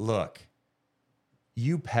 look,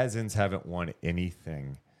 you peasants haven't won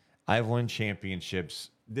anything. I've won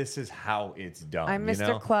championships. This is how it's done. I'm Mr. You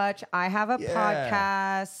know? Clutch. I have a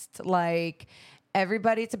podcast. Like,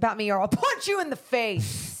 everybody, it's about me, or I'll punch you in the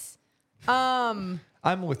face. I'm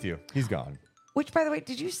with you. He's gone. Which, by the way,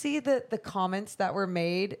 did you see the comments that were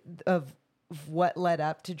made of what led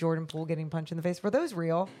up to Jordan Poole getting punched in the face? Were those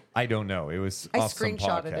real? I don't know. It was I off some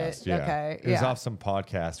screenshotted podcast. it. Yeah. Okay, It was yeah. off some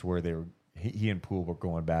podcast where he and Poole were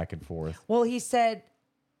going back and forth. Well,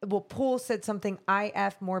 Poole said something, I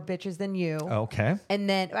F more bitches than you. Okay. And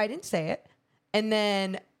then I didn't say it. And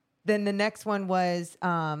then the next one was,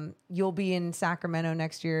 you'll be in Sacramento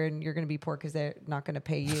next year and you're going to be poor because they're not going to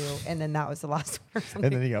pay you. And then that was the last one. Or something.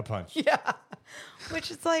 And then he got punched. Yeah.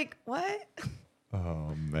 Which is like, what?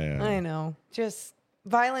 Oh, man. I know. Just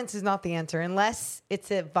violence is not the answer unless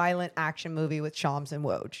it's a violent action movie with Shams and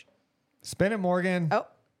Woj. Spin it, Morgan. Oh.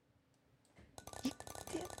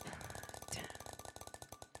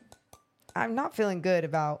 I'm not feeling good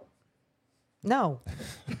about. No.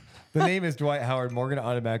 The name is Dwight Howard. Morgan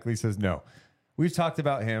automatically says no. We've talked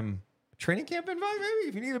about him. Training camp invite, maybe,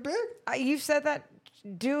 if you need a big. You said that.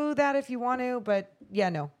 Do that if you want to, but yeah,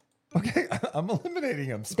 no. Okay, I'm eliminating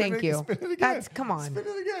him. Thank you. Spin it again. Come on. Spin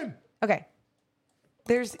it again. Okay.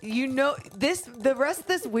 There's, the rest of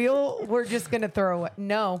this wheel, we're just going to throw away.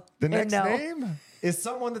 No. The And next no. name is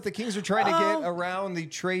someone that the Kings are trying to get around the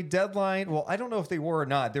trade deadline. Well, I don't know if they were or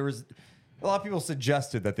not. There was a lot of people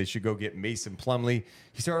suggested that they should go get Mason Plumlee.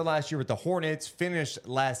 He started last year with the Hornets, finished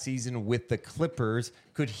last season with the Clippers.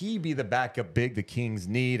 Could he be the backup big the Kings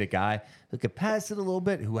need? A guy who could pass it a little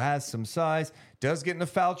bit, who has some size, does get into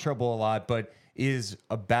foul trouble a lot, but is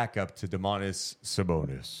a backup to Domantas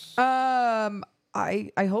Sabonis.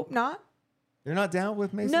 I hope not. You're not down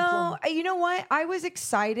with Mason No, Plumlee? you know what? I was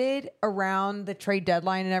excited around the trade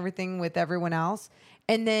deadline and everything with everyone else.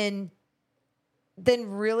 And then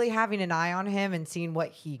really having an eye on him and seeing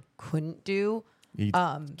what he couldn't do. He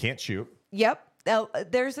can't shoot. Yep.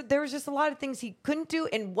 There was just a lot of things he couldn't do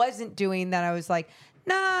and wasn't doing that I was like,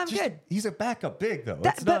 nah, I'm good. He's a backup big, though.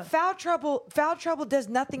 But foul trouble does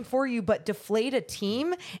nothing for you but deflate a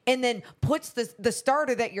team and then puts the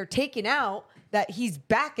starter that you're taking out, that he's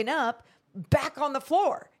backing up, back on the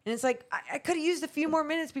floor. And it's like, I could have used a few more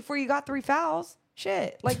minutes before you got 3 fouls.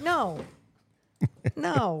 Shit. Like, no.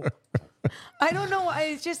 No. I don't know why.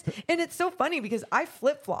 It's just, and it's so funny because I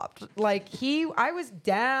flip-flopped. Like, I was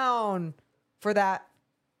down for that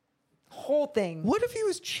whole thing. What if he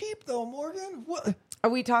was cheap, though, Morgan? What? Are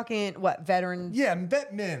we talking, what, veterans? Yeah,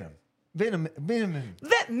 vet minimum. Minimum.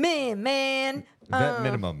 Vet man. Vet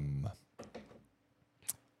minimum.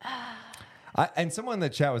 And someone in the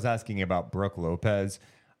chat was asking about Brooke Lopez.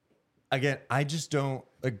 Again, I just don't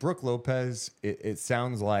like Brooke Lopez. It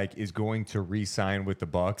sounds like is going to re-sign with the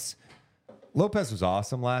Bucks. Lopez was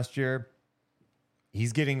awesome last year.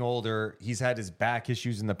 He's getting older. He's had his back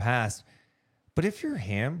issues in the past. But if you're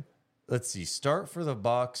him, let's see, start for the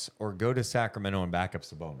Bucks or go to Sacramento and back up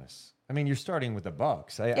Sabonis. I mean, you're starting with the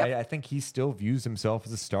Bucks. I think he still views himself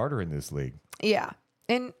as a starter in this league. Yeah.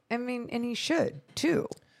 And I mean, and he should too.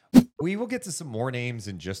 We will get to some more names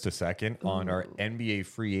in just a second on our NBA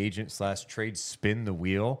free agent / trade spin the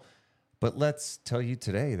wheel. But let's tell you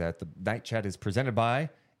today that the Night Chat is presented by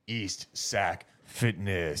East Sac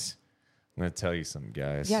Fitness. I'm going to tell you something,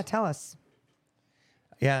 guys. Yeah, tell us.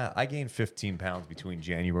 Yeah, I gained 15 pounds between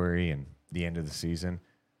January and the end of the season.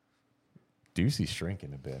 Ducey's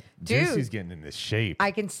shrinking a bit. Dude. Ducey's getting in this shape.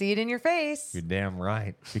 I can see it in your face. You're damn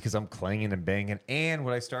right. Because I'm clanging and banging. And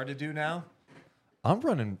what I started to do now, I'm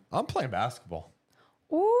playing basketball.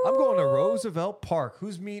 I'm going to Roosevelt Park.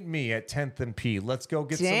 Who's meeting me at 10th and P? Let's go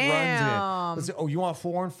get some runs in. You want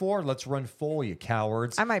 4 and 4? Let's run full, you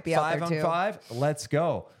cowards. I might be out there, 5 too. on 5? Let's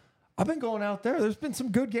go. I've been going out there. There's been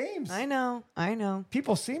some good games. I know.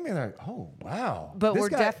 People see me and they're like, oh, wow. But we're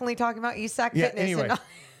definitely talking about ESAC Fitness. Anyway. And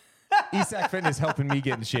ESAC Fitness helping me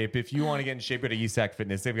get in shape. If you want to get in shape, go to ESAC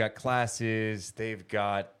Fitness. They've got classes. They've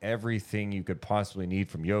got everything you could possibly need,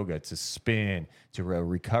 from yoga to spin to a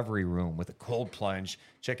recovery room with a cold plunge.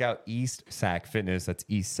 Check out ESAC Fitness. That's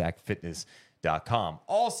ESACFitness.com.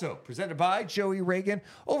 Also presented by Joey Reagan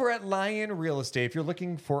over at Lion Real Estate. If you're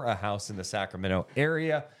looking for a house in the Sacramento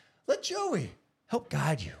area, let Joey help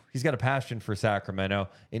guide you. He's got a passion for Sacramento,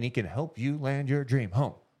 and he can help you land your dream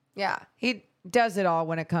home. yeah, he does it all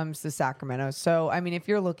when it comes to Sacramento. So, I mean, if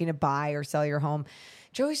you're looking to buy or sell your home,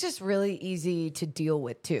 Joey's just really easy to deal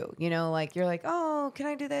with too. You know, like you're like, oh, can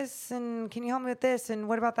I do this? And can you help me with this? And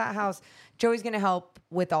what about that house? Joey's going to help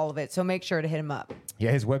with all of it. So make sure to hit him up.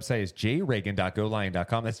 Yeah, his website is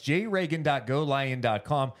jreagan.golion.com. That's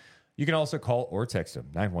jreagan.golion.com. You can also call or text him,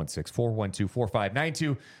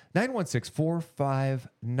 916-412-4592,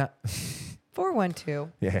 916-459...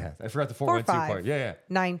 412. Yeah, I forgot the 412 part. Yeah.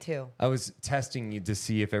 92. I was testing you to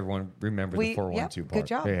see if everyone remembered the 412 part. Good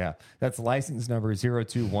job. Yeah. That's license number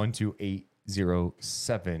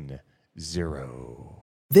 02128070.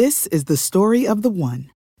 This is the story of the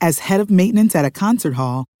one. As head of maintenance at a concert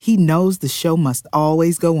hall, he knows the show must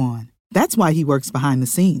always go on. That's why he works behind the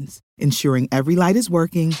scenes, ensuring every light is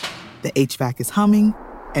working, the HVAC is humming,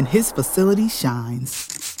 and his facility shines.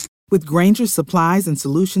 With Grainger's supplies and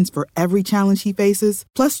solutions for every challenge he faces,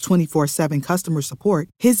 plus 24/7 customer support,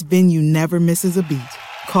 his venue never misses a beat.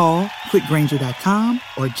 Call quickgrainger.com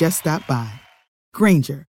or just stop by.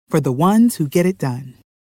 Grainger, for the ones who get it done.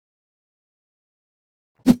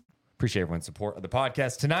 Appreciate everyone's support of the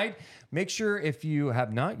podcast tonight. Make sure, if you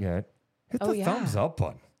have not yet, hit the thumbs up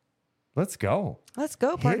button. Let's go. Let's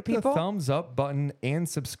go, party people. Hit the thumbs up button and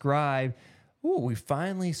subscribe. Ooh, we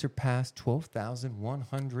finally surpassed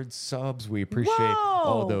 12,100 subs. We appreciate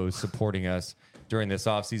all those supporting us during this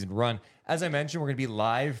offseason run. As I mentioned, we're going to be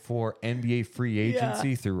live for NBA free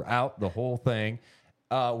agency throughout the whole thing.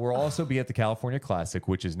 We'll also be at the California Classic,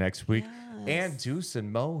 which is next week. And Deuce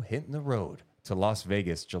and Mo hitting the road to Las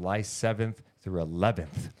Vegas, July 7th through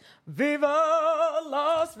 11th. Viva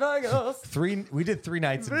Las Vegas. We did 3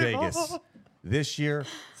 nights in Vegas. This year,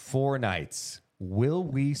 4 nights. Will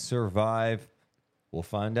we survive? We'll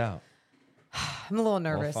find out. I'm a little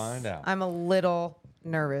nervous. We'll find out. I'm a little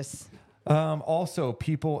nervous. Also,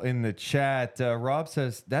 people in the chat, Rob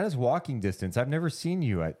says, that is walking distance. I've never seen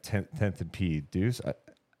you at 10th and P, Deuce.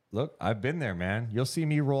 Look, I've been there, man. You'll see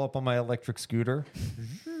me roll up on my electric scooter. Ding,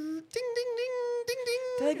 ding, ding, ding,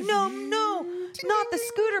 ding. Like, no, not the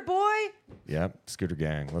scooter boy. Yep, scooter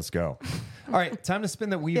gang. Let's go. All right, time to spin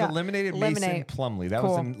that. We've eliminated Mason Plumlee. That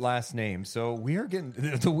was the last name. So we are getting,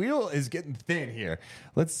 the wheel is getting thin here.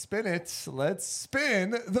 Let's spin it. Let's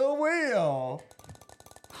spin the wheel.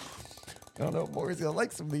 I don't know if Maury's going to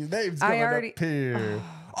like some of these names coming up here.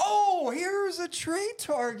 Oh, here's a trade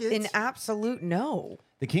target. An absolute no.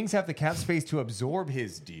 The Kings have the cap space to absorb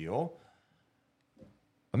his deal.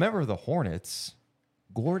 A member of the Hornets,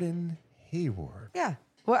 Gordon Hayward. Yeah.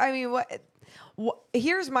 Well, I mean,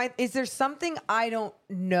 is there something I don't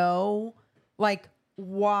know, like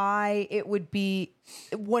why it would be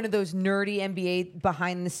one of those nerdy NBA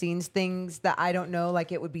behind the scenes things that I don't know,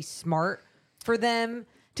 like it would be smart for them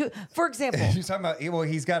to, for example. You're talking about, well,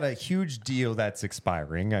 he's got a huge deal that's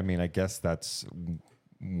expiring. I mean, I guess that's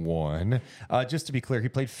one. Just to be clear, he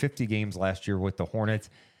played 50 games last year with the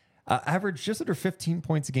Hornets. Averaged just under 15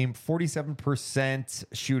 points a game, 47%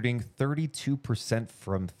 shooting, 32%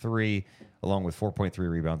 from 3, along with 4.3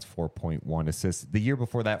 rebounds, 4.1 assists. The year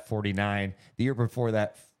before that, 49. The year before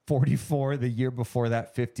that, 44. The year before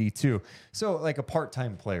that, 52. So like a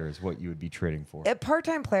part-time player is what you would be trading for. A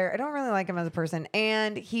part-time player. I don't really like him as a person.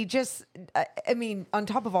 And he just, I mean, on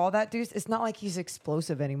top of all that, Deuce, it's not like he's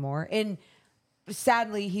explosive anymore. And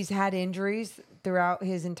sadly, he's had injuries throughout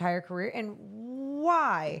his entire career. And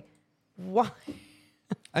why?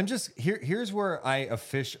 I'm just here's where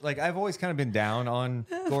I've always kind of been down on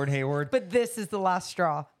Gordon Hayward. But this is the last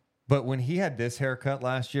straw. But when he had this haircut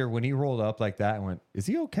last year, when he rolled up like that, I went, is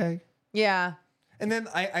he okay? Yeah. And then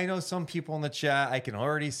I know some people in the chat, I can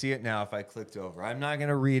already see it now if I clicked over. I'm not going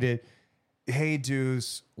to read it. Hey,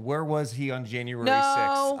 Deuce, where was he on January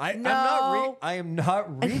 6th? I am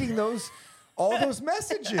not reading all those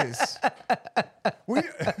messages.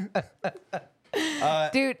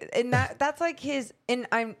 Dude, and that's like his, and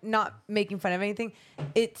I'm not making fun of anything.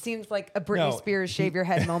 It seems like a Britney Spears shave your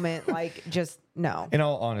head moment. Like, just no. In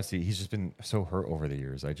all honesty, he's just been so hurt over the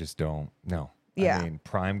years. I just don't know. Yeah. I mean,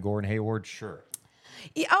 prime Gordon Hayward, sure.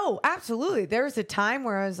 Yeah, oh, absolutely. There was a time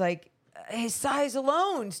where I was like, his size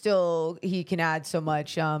alone still, he can add so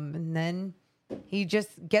much. And then he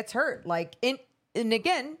just gets hurt. Like, and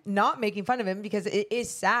again, not making fun of him because it is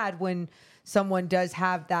sad when someone does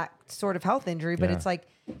have that sort of health injury, but it's like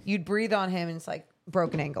you'd breathe on him and it's like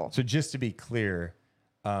broken ankle. So just to be clear,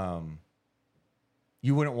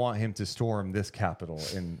 you wouldn't want him to storm this Capitol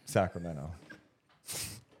in Sacramento.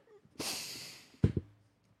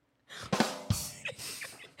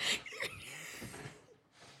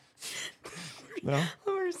 No?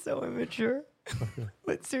 We're so immature.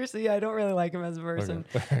 But seriously, I don't really like him as a person.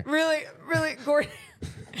 Okay. Really, Gordon,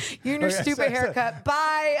 you and your stupid haircut.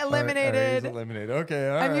 Bye, eliminated. All right, he's eliminated. Okay,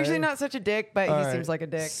 all I'm right. usually not such a dick, but he seems like a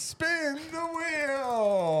dick. Spin the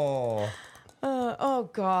wheel. Oh,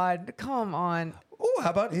 God. Come on. Oh, how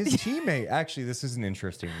about his teammate? Actually, this is an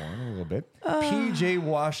interesting one a little bit. PJ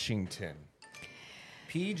Washington.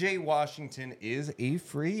 PJ Washington is a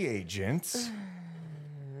free agent.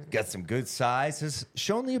 Got some good size. Has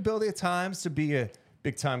shown the ability at times to be a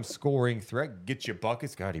big-time scoring threat. Get you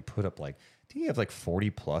buckets. God, he put up did he have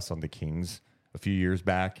 40-plus on the Kings a few years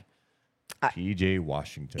back? PJ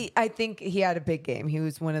Washington. I think he had a big game. He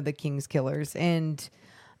was one of the Kings killers. And,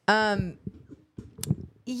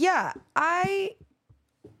 yeah, I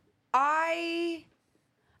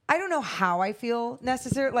don't know how I feel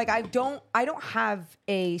necessarily. Like, I don't have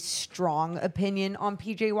a strong opinion on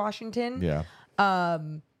PJ Washington. Yeah.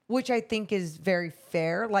 Which I think is very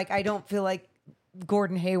fair. Like, I don't feel like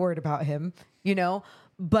Gordon Hayward about him,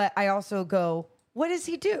 but I also go, what does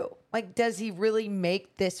he do? Like, does he really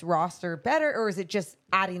make this roster better, or is it just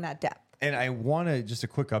adding that depth? And I want to just a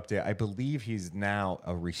quick update. I believe he's now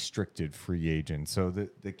a restricted free agent, so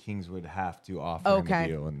the Kings would have to offer him a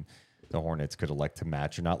deal, and the Hornets could elect to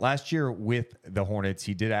match or not. Last year with the Hornets,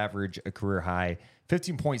 he did average a career high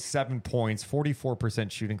 15.7 points,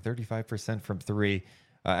 44% shooting, 35% from three.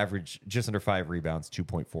 Average just under 5 rebounds,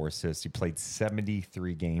 2.4 assists. He played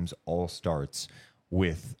 73 games, all starts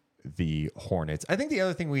with the Hornets. I think the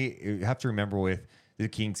other thing we have to remember with the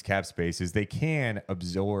Kings cap space is they can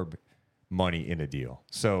absorb money in a deal.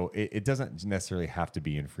 So it doesn't necessarily have to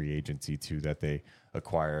be in free agency too that they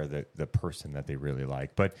acquire the person that they really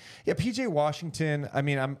like. But yeah, PJ Washington, I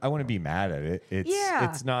mean, I want to be mad at it.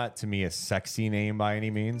 It's not to me a sexy name by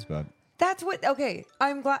any means, but that's what, okay,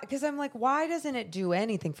 I'm glad, because I'm like, why doesn't it do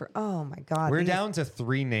anything for, oh my God. We're down to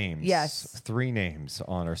 3 names. Yes. 3 names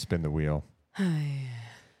on our spin the wheel.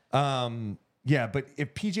 Yeah, but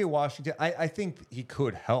if PJ Washington, I think he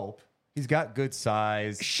could help. He's got good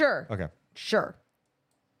size. Sure. Okay. Sure.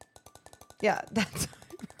 Yeah, that's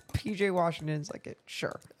PJ Washington's like it.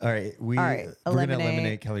 Sure. All right. We're going to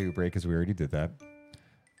eliminate Kelly Oubre because we already did that.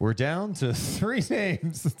 We're down to 3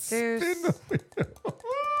 names.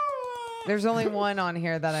 There's only one on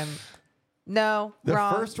here that I'm. No, the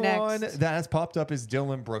wrong. first one that has popped up is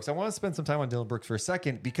Dillon Brooks. I want to spend some time on Dillon Brooks for a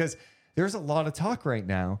second because there's a lot of talk right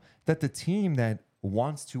now that the team that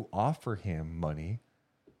wants to offer him money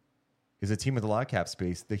is a team with a lot of cap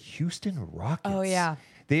space, the Houston Rockets. Oh, yeah.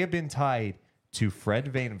 They have been tied to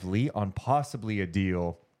Fred VanVleet on possibly a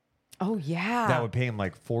deal. Oh, yeah. That would pay him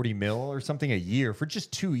like $40 million or something a year for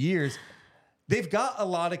just 2 years. They've got a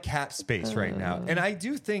lot of cap space right now. And I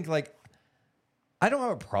do think I don't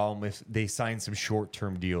have a problem if they sign some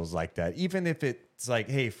short-term deals like that. Even if it's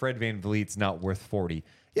like, hey, Fred VanVleet's not worth 40.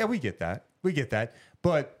 Yeah, we get that.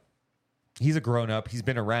 But he's a grown-up. He's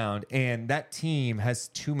been around. And that team has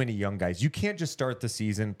too many young guys. You can't just start the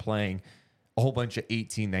season playing a whole bunch of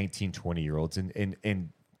 18, 19, 20-year-olds and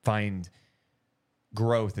find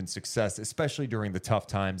growth and success, especially during the tough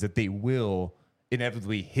times that they will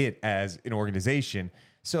inevitably hit as an organization.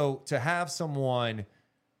 So to have someone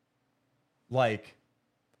like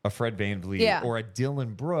a Fred VanVleet or a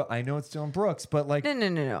Dillon Brooks, I know it's Dillon Brooks, but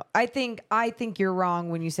no. I think you're wrong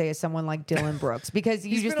when you say someone like Dillon Brooks because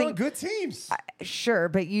you he's just been think on good teams. Sure,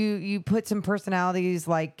 but you put some personalities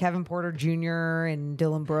like Kevin Porter Jr. and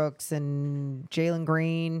Dillon Brooks and Jalen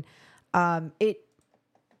Green. It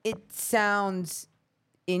sounds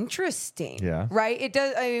interesting, right? It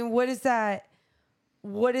does. I mean, what does that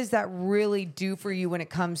really do for you when it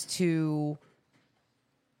comes to?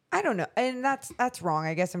 I don't know. And that's wrong.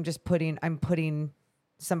 I guess I'm putting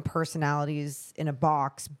some personalities in a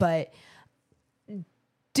box, but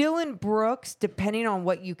Dillon Brooks, depending on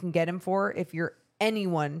what you can get him for, if you're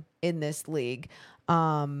anyone in this league,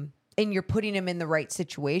 and you're putting him in the right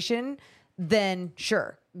situation, then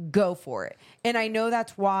sure, go for it. And I know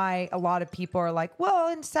that's why a lot of people are like,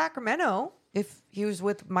 well, in Sacramento, if he was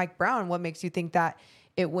with Mike Brown, what makes you think that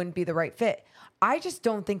it wouldn't be the right fit? I just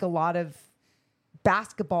don't think a lot of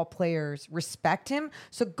basketball players respect him.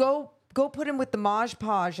 So go put him with the Maj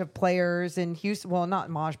Podge of players in Houston. Well, not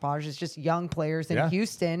Maj Podge, it's just young players in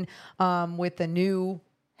Houston with a new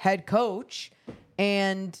head coach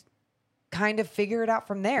and kind of figure it out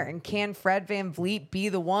from there. And can Fred VanVleet be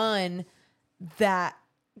the one that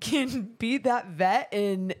can be that vet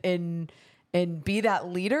and be that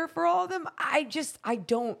leader for all of them? I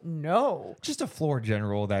don't know. Just a floor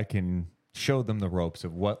general that can show them the ropes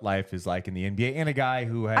of what life is like in the NBA, and a guy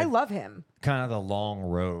who had I love him. Kind of the long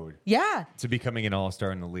road to becoming an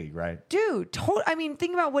all-star in the league, right? Dude, I mean,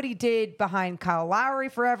 think about what he did behind Kyle Lowry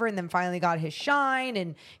forever and then finally got his shine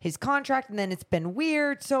and his contract, and then it's been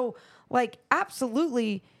weird. So, like,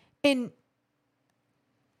 absolutely. And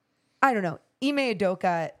I don't know, Ime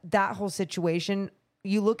Udoka, that whole situation,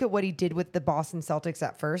 you look at what he did with the Boston Celtics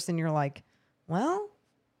at first, and you're like, well,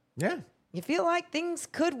 yeah. You feel like things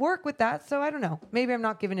could work with that. So I don't know. Maybe I'm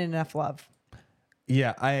not giving it enough love.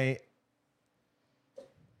 Yeah,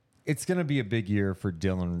 it's going to be a big year for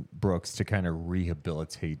Dylan Brooks to kind of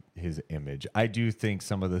rehabilitate his image. I do think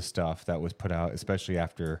some of the stuff that was put out, especially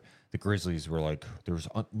after the Grizzlies were like, there's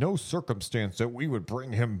no circumstance that we would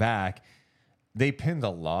bring him back. They pinned a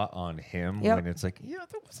lot on him when it's like, yeah,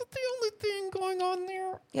 that wasn't the only thing going on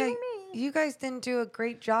there. Yeah, you guys didn't do a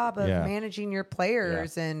great job of managing your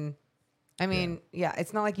players and... I mean,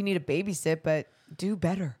 it's not like you need to babysit, but do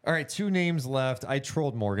better. All right, 2 names left. I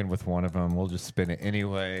trolled Morgan with one of them. We'll just spin it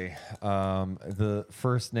anyway. The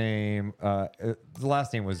first name, the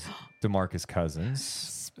last name was DeMarcus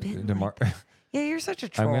Cousins. Yeah, you're such a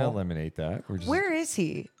troll. I'm going to eliminate that. Where is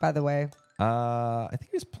he, by the way? I think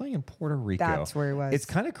he was playing in Puerto Rico. That's where he was. It's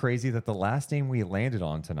kind of crazy that the last name we landed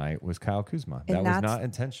on tonight was Kyle Kuzma. That was not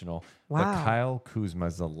intentional. Wow. But Kyle Kuzma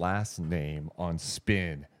is the last name on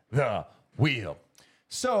Spin the Wheel.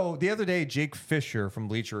 So the other day, Jake Fisher from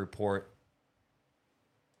Bleacher Report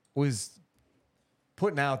was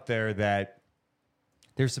putting out there that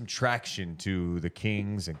there's some traction to the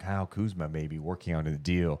Kings and Kyle Kuzma maybe working on a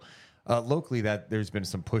deal. Locally, that there's been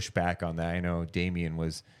some pushback on that. I know Damian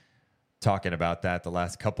was talking about that the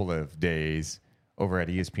last couple of days over at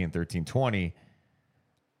ESPN 1320.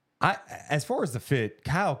 As far as the fit,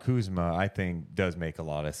 Kyle Kuzma, I think, does make a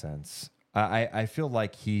lot of sense. I feel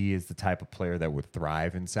like he is the type of player that would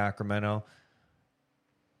thrive in Sacramento.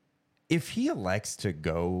 If he elects to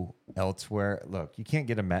go elsewhere, look, you can't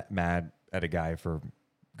get mad at a guy for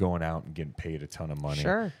going out and getting paid a ton of money.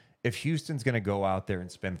 Sure. If Houston's going to go out there and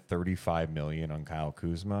spend $35 million on Kyle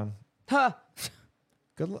Kuzma,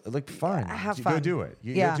 good, fine. Have fun. Go do it.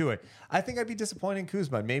 Go do it. I think I'd be disappointed in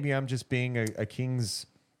Kuzma. Maybe I'm just being a Kings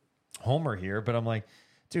homer here, but I'm like,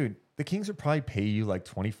 dude, the Kings would probably pay you like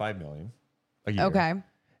 $25 million a year. Okay.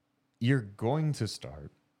 You're going to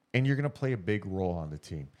start, and you're going to play a big role on the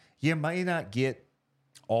team. You might not get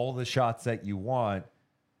all the shots that you want,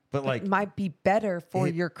 but like, it might be better for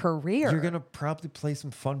your career. You're going to probably play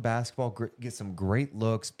some fun basketball, get some great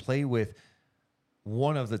looks, play with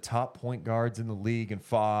one of the top point guards in the league, and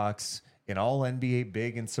Fox, an all NBA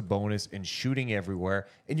big and Sabonis, and shooting everywhere.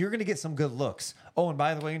 And you're going to get some good looks. Oh, and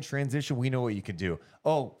by the way, in transition, we know what you can do.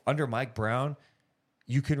 Oh, under Mike Brown,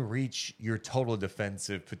 you can reach your total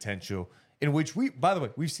defensive potential, in which by the way,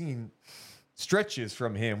 we've seen stretches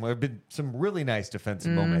from him where there have been some really nice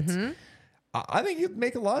defensive moments. I think it'd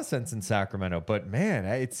make a lot of sense in Sacramento, but man,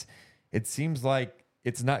 it seems like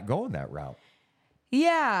it's not going that route.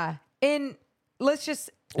 Yeah. And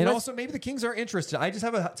also maybe the Kings are interested. I just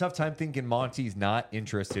have a tough time thinking Monty's not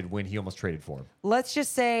interested when he almost traded for him. Let's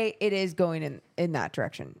just say it is going in that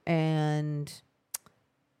direction. And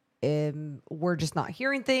we're just not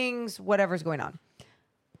hearing things, whatever's going on.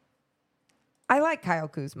 I like Kyle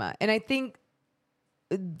Kuzma. And I think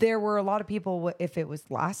there were a lot of people, if it was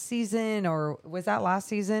last season or was that last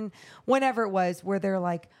season, whenever it was, where they're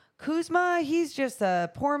like, Kuzma, he's just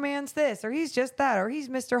a poor man's this, or he's just that, or he's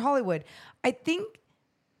Mr. Hollywood. I think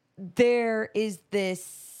there is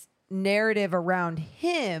this narrative around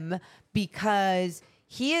him because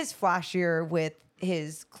he is flashier with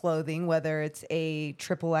his clothing, whether it's a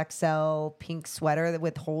XXL pink sweater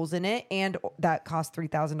with holes in it and that costs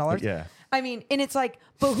 $3,000. Yeah. I mean, and it's like,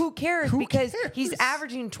 but who cares? Because he's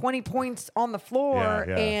averaging 20 points on the floor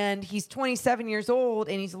and he's 27 years old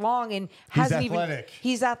and he's long and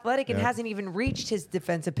he's athletic and hasn't even reached his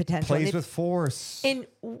defensive potential. Plays with force. And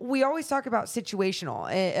we always talk about situations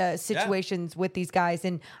with these guys.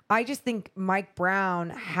 And I just think Mike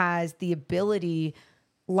Brown has the ability,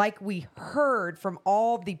 like we heard from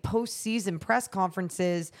all the postseason press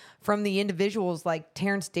conferences from the individuals like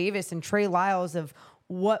Terrence Davis and Trey Lyles of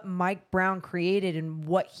what Mike Brown created and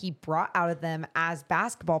what he brought out of them as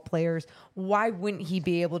basketball players, why wouldn't he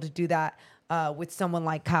be able to do that with someone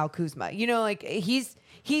like Kyle Kuzma? You know, like he's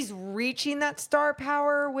reaching that star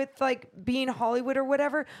power with like being Hollywood or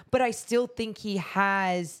whatever, but I still think he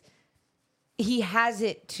has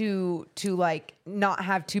it to like not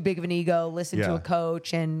have too big of an ego, listen to a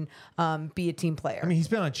coach, and be a team player. I mean, he's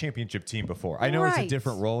been on a championship team before. I know it's a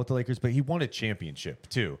different role with the Lakers, but he won a championship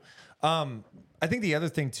too. I think the other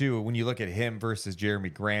thing too, when you look at him versus Jeremy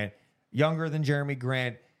Grant, younger than Jeremy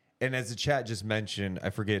Grant, and as the chat just mentioned, I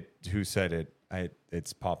forget who said it.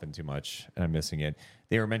 It's popping too much and I'm missing it.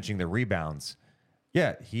 They were mentioning the rebounds.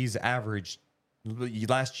 Yeah, he's averaged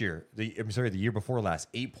last year, the year before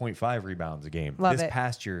last, 8.5 rebounds a game. This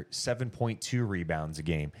past year, 7.2 rebounds a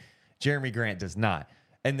game. Jeremy Grant does not.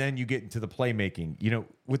 And then you get into the playmaking. You know,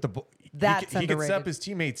 with the he can set up his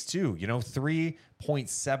teammates too. You know,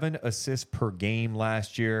 3.7 assists per game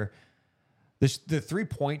last year. The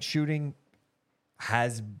 3-point shooting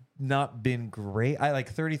has not been great. I like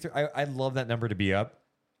 33. I love that number to be up.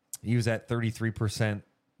 He was at 33%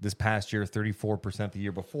 this past year, 34% the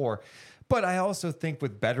year before. But I also think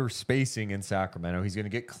with better spacing in Sacramento, he's going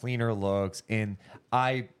to get cleaner looks, and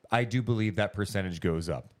I do believe that percentage goes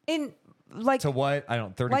up. In like to what? I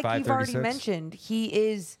don't 35, like you've 36? already mentioned, he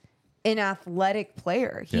is an athletic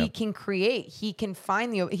player. He can create. He can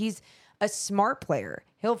find he's a smart player.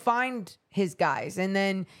 He'll find his guys. And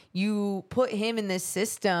then you put him in this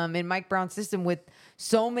system, in Mike Brown's system, with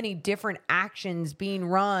so many different actions being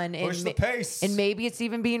run. Push the pace. And maybe it's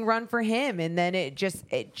even being run for him. And then it just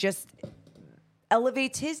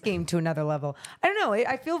elevates his game to another level. I don't know.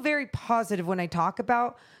 I feel very positive when I talk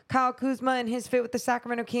about Kyle Kuzma and his fit with the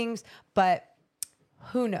Sacramento Kings, but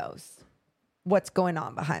who knows what's going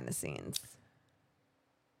on behind the scenes.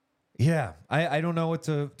 Yeah, I don't know what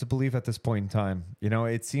to believe at this point in time. You know,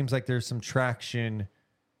 it seems like there's some traction.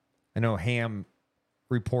 I know Ham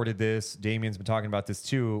reported this. Damien's been talking about this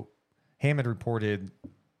too. Ham had reported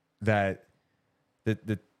that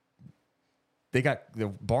they got the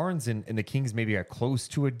Barnes and the Kings maybe got close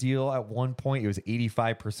to a deal at one point. It was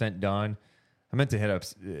 85% done. I meant to hit up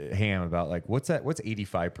Ham about like, what's that? What's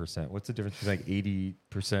 85%? What's the difference between like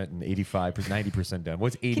 80% and 85%, 90% done?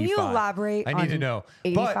 What's 85? Can you elaborate? I need to know.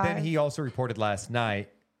 85? But then he also reported last night,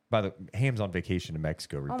 Ham's on vacation to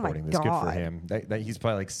Mexico reporting this. Good for him. That he's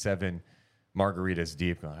probably like 7 margaritas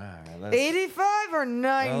deep. Going, all right, 85 or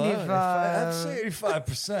 95? I'd say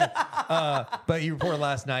 85%. But he reported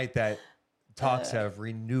last night that talks have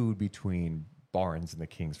renewed between Barnes and the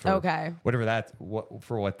Kings for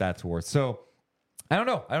what that's worth. So I don't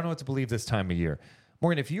know. I don't know what to believe this time of year.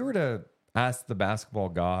 Morgan, if you were to ask the basketball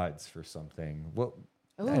gods for something, what?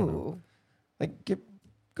 Go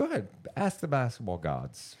ahead. Ask the basketball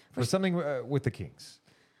gods for something with the Kings.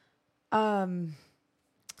 You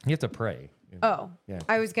have to pray. Yeah.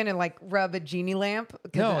 I was gonna like rub a genie lamp.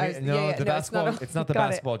 The basketball. It's not the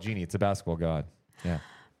basketball genie. It's a basketball god. Yeah.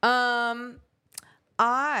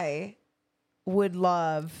 I would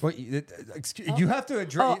love. Well, you have to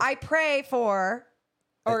address. I pray for,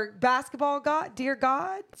 or basketball god, dear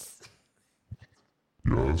gods.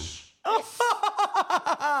 Yes.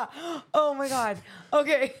 Oh my God.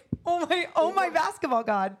 Okay. Oh my basketball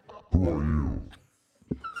god. Who are you?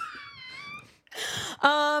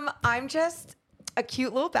 I'm just a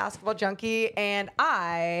cute little basketball junkie, and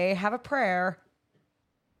I have a prayer.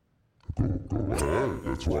 Go ahead.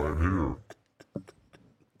 That's why I'm here.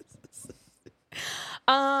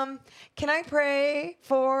 Can I pray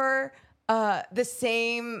for the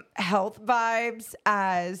same health vibes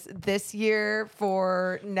as this year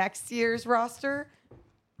for next year's roster?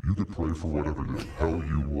 You can pray for whatever the hell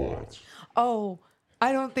you want. Oh,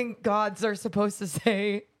 I don't think gods are supposed to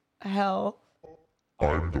say hell.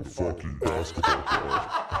 I'm the fucking basketball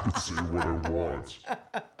god. I can say what I want.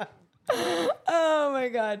 Oh my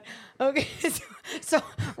God. Okay, so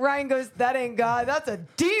Ryan goes, that ain't God, that's a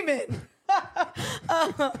demon.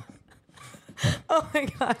 Oh my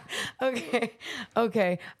God. Okay.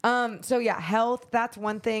 So yeah, health, that's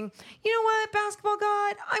one thing. You know what, basketball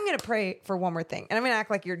god? I'm going to pray for one more thing. And I'm going to act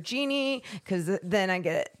like you're genie, because then I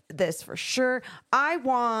get this for sure. I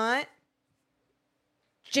want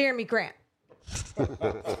Jeremy Grant.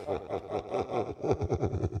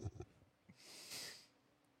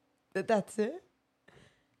 That's it?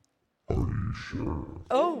 Are you sure?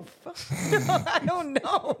 Oh, I don't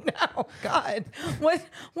know. No, God. What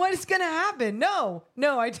is going to happen? No,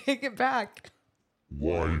 I take it back.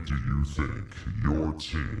 Why do you think your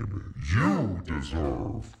team, you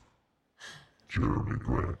deserve Jeremy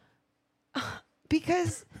Grant?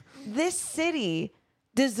 Because this city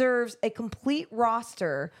deserves a complete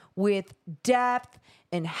roster with depth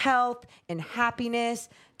and health and happiness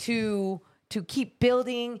to keep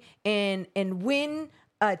building and win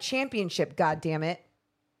a championship, God damn it.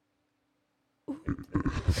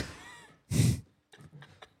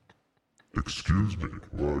 Excuse me.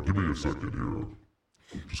 Give me a second here.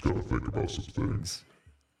 Just gotta think about some things.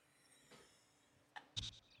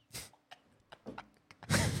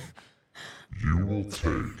 You will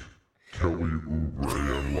take Kelly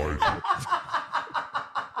Oubre and like it.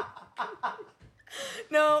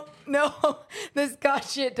 No, this God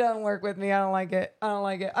shit doesn't work with me. I don't like it. I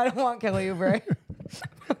don't want Kelly Oubre.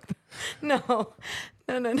 No.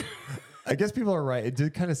 I guess people are right. It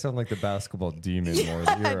did kind of sound like the basketball demon more. You're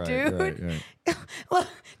right, dude. You're right. Look,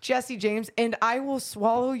 Jesse James, and I will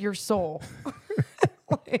swallow your soul.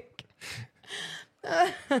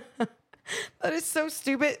 That is so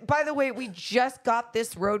stupid. By the way, we just got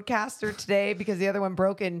this Rodecaster today because the other one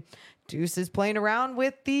broke, and Deuce is playing around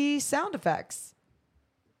with the sound effects.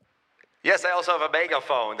 Yes, I also have a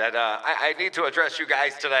megaphone that I need to address you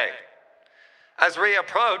guys today. As we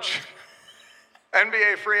approach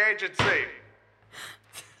NBA free agency,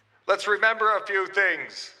 let's remember a few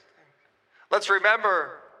things. Let's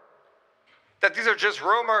remember that these are just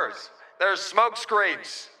rumors. They're smoke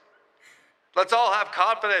screens. Let's all have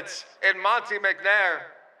confidence in Monty McNair,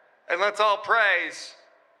 and let's all praise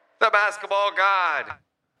the basketball god.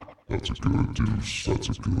 That's a good deuce. That's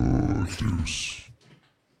a good deuce.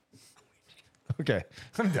 Okay,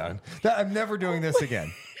 I'm done. I'm never doing this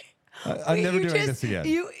again. I'm never doing this again.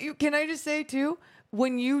 You can I just say too,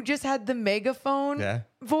 when you just had the megaphone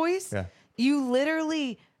voice, you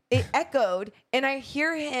literally it echoed, and I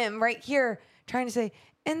hear him right here trying to say,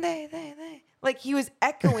 and they like he was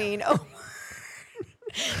echoing. Oh.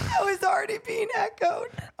 I was already being echoed.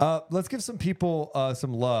 Let's give some people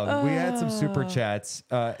some love. We had some super chats,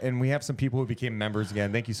 and we have some people who became members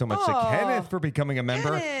again. Thank you so much to Kenneth for becoming a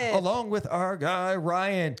member, along with our guy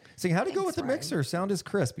Ryan. Saying, how'd it go with the mixer? Sound is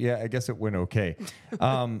crisp. Yeah, I guess it went okay.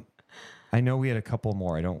 I know we had a couple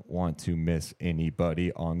more. I don't want to miss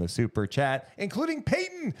anybody on the super chat, including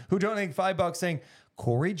Peyton, who donated $5 saying,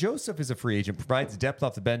 Corey Joseph is a free agent, provides depth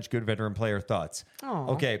off the bench, good veteran player. Thoughts?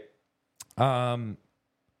 Okay.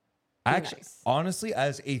 Actually, nice. Honestly,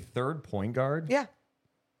 as a third point guard,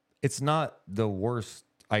 it's not the worst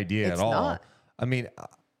idea at all. Not. I mean,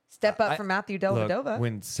 step up from Matthew Dellavedova.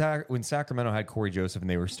 When Sacramento had Corey Joseph and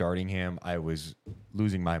they were starting him, I was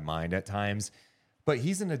losing my mind at times. But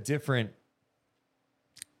he's in a different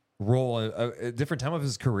role, a different time of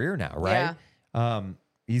his career now, right? Yeah.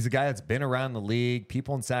 He's a guy that's been around the league.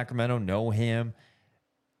 People in Sacramento know him.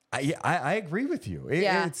 I agree with you.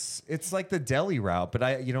 It's like the Delly route, but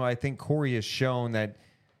I think Corey has shown that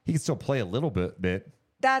he can still play a little bit.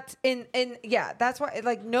 That's that's why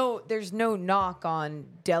there's no knock on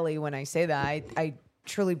Delly when I say that. I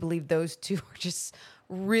truly believe those two are just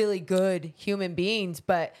really good human beings,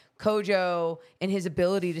 but Kojo and his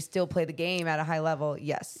ability to still play the game at a high level,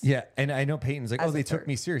 yes. Yeah, and I know Peyton's like, they took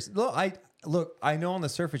me serious. Look, I know on the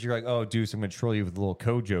surface you're like, oh, Deuce, I'm going to troll you with a little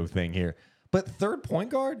Kojo thing here. But third point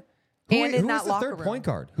guard? Who is the third point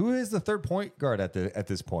guard? Who is the third point guard at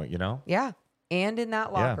this point, you know? Yeah. And in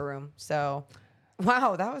that locker room. So,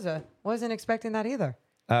 wow, wasn't expecting that either.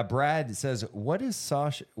 Brad says, what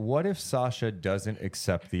if Sasha doesn't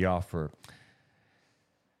accept the offer?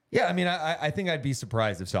 Yeah, I mean, I think I'd be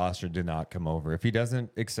surprised if Sasha did not come over. If he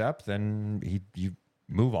doesn't accept, then you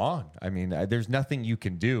move on. I mean, there's nothing you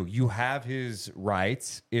can do. You have his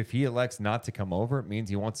rights. If he elects not to come over, it means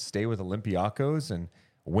he wants to stay with Olympiacos and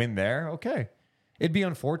win there. Okay. It'd be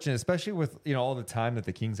unfortunate, especially with, all the time that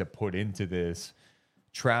the Kings have put into this,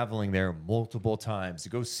 traveling there multiple times to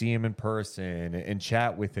go see him in person and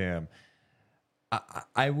chat with him.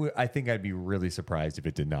 I think I'd be really surprised if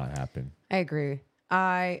it did not happen. I agree.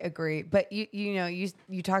 But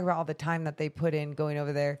you talk about all the time that they put in going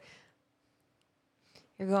over there.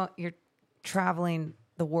 You're traveling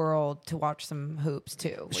the world to watch some hoops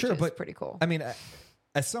too, which is pretty cool. I mean,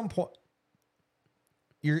 at some point,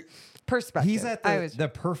 perspective. He's at the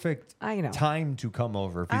perfect time to come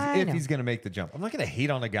over if he's going to make the jump. I'm not going to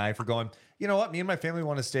hate on a guy for going, you know what? Me and my family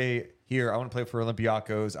want to stay here. I want to play for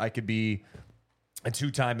Olympiacos. I could be a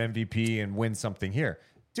 2-time MVP and win something here.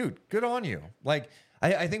 Dude, good on you. Like,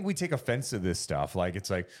 I think we take offense to this stuff. Like, it's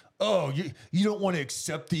like, oh, you don't want to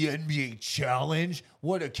accept the NBA challenge?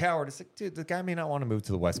 What a coward. It's like, dude, the guy may not want to move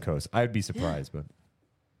to the West Coast. I'd be surprised, but.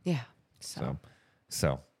 Yeah. So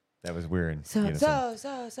That was weird. So.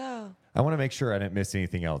 I want to make sure I didn't miss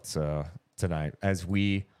anything else tonight as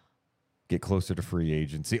we get closer to free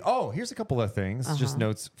agency. Oh, here's a couple of things. Just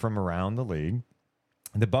notes from around the league.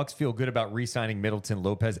 The Bucks feel good about re-signing Middleton,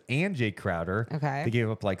 Lopez, and Jay Crowder. Okay. They gave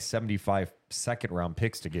up like 75 second-round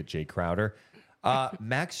picks to get Jay Crowder.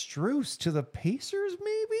 Max Strus to the Pacers,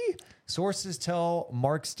 maybe? Sources tell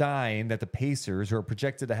Mark Stein that the Pacers, who are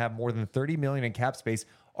projected to have more than $30 million in cap space,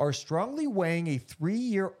 are strongly weighing a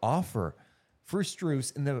 3-year offer for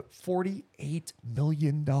Strus in the $48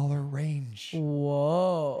 million range.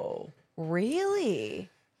 Whoa. Really?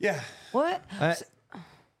 Yeah. What?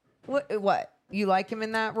 What? You like him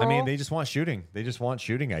in that role? I mean, they just want shooting. They just want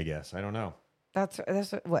shooting, I guess. I don't know. That's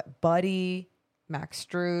what? Buddy, Max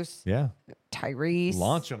Strus, Yeah. Tyrese.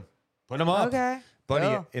 Launch him. Put him up. Okay. Buddy,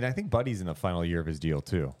 Cool. and I think Buddy's in the final year of his deal,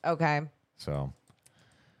 too. Okay. So,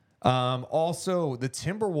 also, the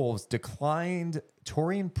Timberwolves declined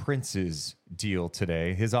Taurean Prince's deal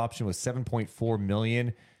today. His option was $7.4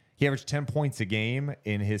 million. He averaged 10 points a game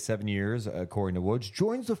in his 7 years, according to Woj.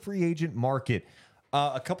 Joins the free agent market.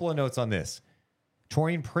 A couple of notes on this.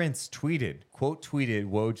 Taurean Prince tweeted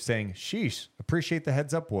Woj saying, "Sheesh, appreciate the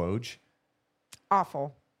heads up, Woj."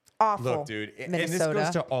 Awful. Look, dude, Minnesota. and this goes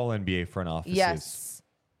to all NBA front offices. Yes.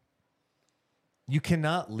 You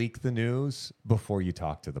cannot leak the news before you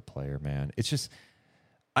talk to the player, man. It's just,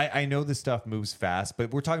 I know this stuff moves fast,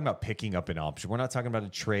 but we're talking about picking up an option. We're not talking about a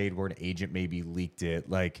trade where an agent maybe leaked it.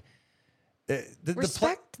 Like,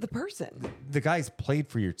 Respect the person. the guy's played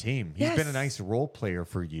for your team. He's Yes. been a nice role player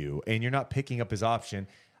for you, and you're not picking up his option.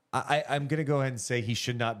 I'm going to go ahead and say he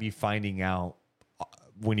should not be finding out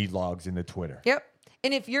when he logs into Twitter. Yep.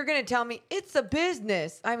 And if you're going to tell me it's a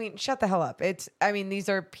business, I mean, shut the hell up. These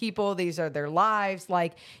are people, these are their lives.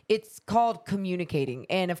 Like, it's called communicating.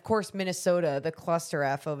 And of course, Minnesota, the cluster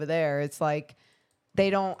F over there, it's like they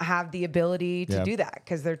don't have the ability to do that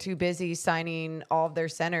because they're too busy signing all of their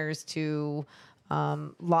centers to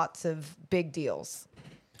lots of big deals.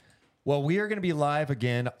 Well, we are going to be live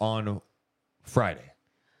again on Friday.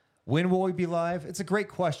 When will we be live? It's a great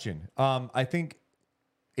question. I think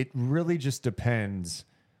it really just depends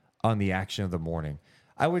on the action of the morning.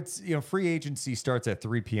 I would, free agency starts at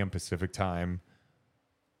 3 p.m. Pacific time.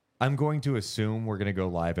 I'm going to assume we're going to go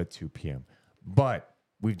live at 2 p.m. But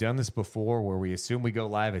we've done this before where we assume we go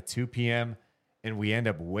live at 2 p.m. and we end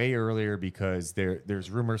up way earlier because there's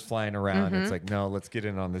rumors flying around. It's like, no, let's get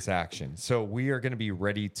in on this action. So we are going to be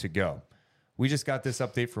ready to go. We just got this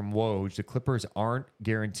update from Woj. The Clippers aren't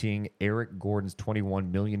guaranteeing Eric Gordon's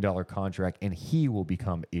 $21 million contract, and he will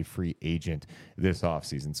become a free agent this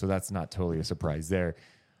offseason. So that's not totally a surprise there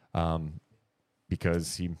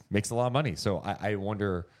because he makes a lot of money. So I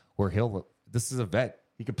wonder where this is a vet.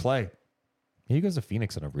 He could play. He goes to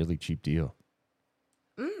Phoenix on a really cheap deal.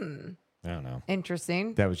 I don't know.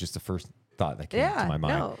 Interesting. That was just the first thought that came to my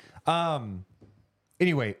mind. No.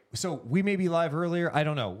 Anyway, so we may be live earlier. I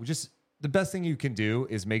don't know. The best thing you can do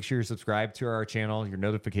is make sure you're subscribed to our channel. Your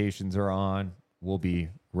notifications are on. We'll be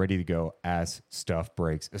ready to go as stuff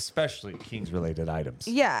breaks, especially Kings-related items.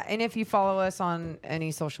 Yeah, and if you follow us on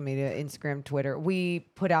any social media, Instagram, Twitter, we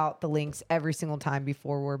put out the links every single time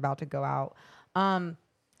before we're about to go out. I'm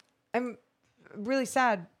really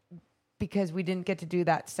sad because we didn't get to do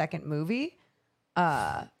that second movie,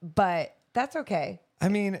 but that's okay. I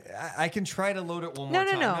mean, I can try to load it one more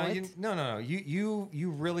time. No. You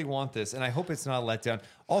really want this, and I hope it's not a letdown.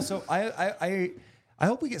 Also, I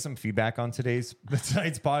hope we get some feedback on tonight's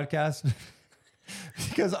podcast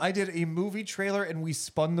because I did a movie trailer and we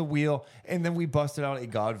spun the wheel and then we busted out a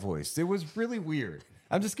God voice. It was really weird.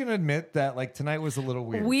 I'm just gonna admit that tonight was a little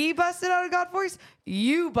weird. We busted out a God voice.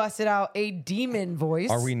 You busted out a demon voice.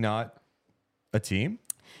 Are we not a team?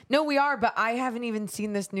 No, we are, but I haven't even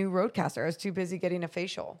seen this new Roadcaster. I was too busy getting a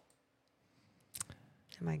facial.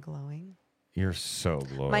 Am I glowing? You're so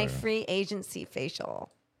glowing. My free agency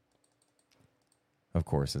facial. Of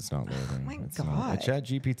course, it's not loading. Oh my It's God. not.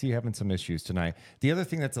 ChatGPT having some issues tonight. The other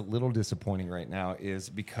thing that's a little disappointing right now is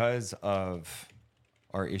because of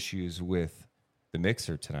our issues with the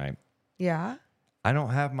mixer tonight. Yeah. I don't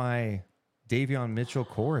have my Davion Mitchell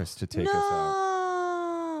chorus to take us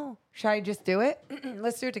out. Should I just do it?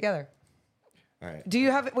 Let's do it together. All right. Do you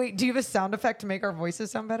have a sound effect to make our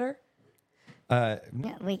voices sound better? No,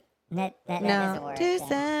 that doesn't work. Do so.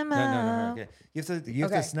 some No. Okay. You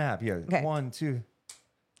have Okay. to snap. Yeah. Okay. 1, 2.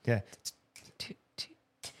 Yeah.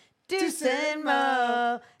 Deuce and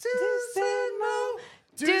Mo.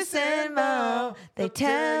 Deuce and Mo. They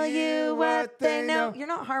tell you what they know. You're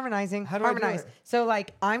not harmonizing. How do I do Harmonize. it? So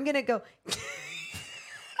I'm going to go.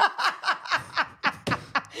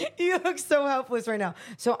 You look so helpless right now.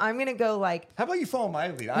 So I'm gonna go like. How about you follow my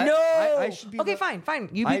lead? I should be. Okay, fine.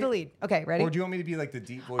 You be the lead. Okay, ready? Or do you want me to be like the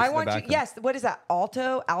deep voice? I in want the you. background? Yes. What is that?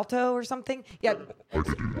 Alto or something? Yeah.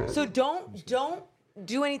 So don't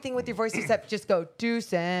do anything with your voice except just go do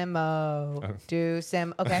Samo. Do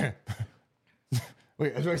Sam. Okay.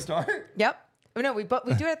 Wait, do I start? Yep. No, we do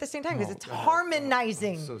it at the same time because it's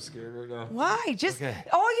harmonizing. I'm so scared right now. Why? Just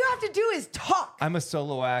all you have to do is talk. I'm a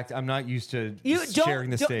solo act. I'm not used to don't- sharing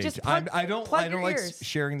the don't- stage. just I plug don't your like ears.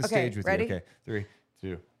 sharing the Okay, stage with ready? you. Okay, 3,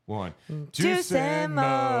 2, 1. Do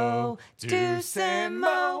Samo. Do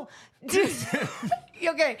Samo.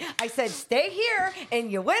 Okay, I said stay here, and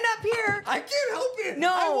you went up here. I can't help it. No.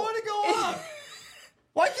 I want to go up.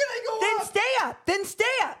 Why can't I go Then up? stay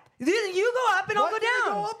up. Then you go up, and I'll go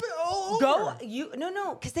down. Go up all Go over?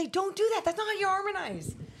 no, because they don't do that. That's not how you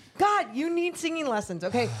harmonize. God, you need singing lessons.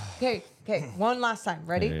 Okay. One last time.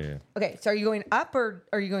 Ready? Yeah. Okay. So are you going up or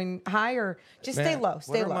are you going high or just stay low?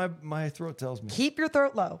 Stay low. My throat tells me. Keep your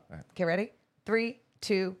throat low. Right. Okay. Ready? 3,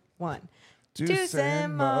 2, 1. Do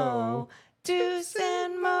Samo. Do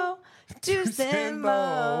Samo. Do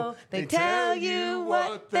Samo. They tell you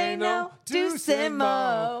what they know. Do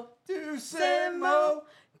Samo. Do Samo.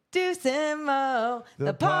 Do Samo,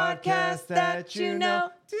 the podcast that you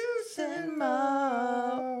know. Do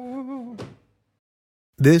Samo.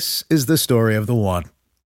 This is the story of the one.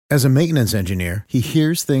 As a maintenance engineer, he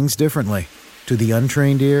hears things differently. To the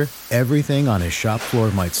untrained ear, everything on his shop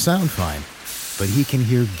floor might sound fine, but he can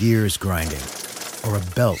hear gears grinding or a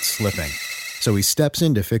belt slipping. So he steps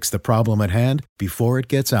in to fix the problem at hand before it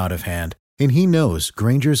gets out of hand. And he knows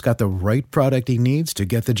Grainger's got the right product he needs to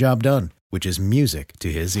get the job done, which is music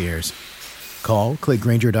to his ears. Call, click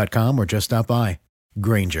Grainger.com, or just stop by.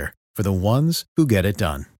 Grainger, for the ones who get it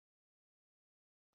done.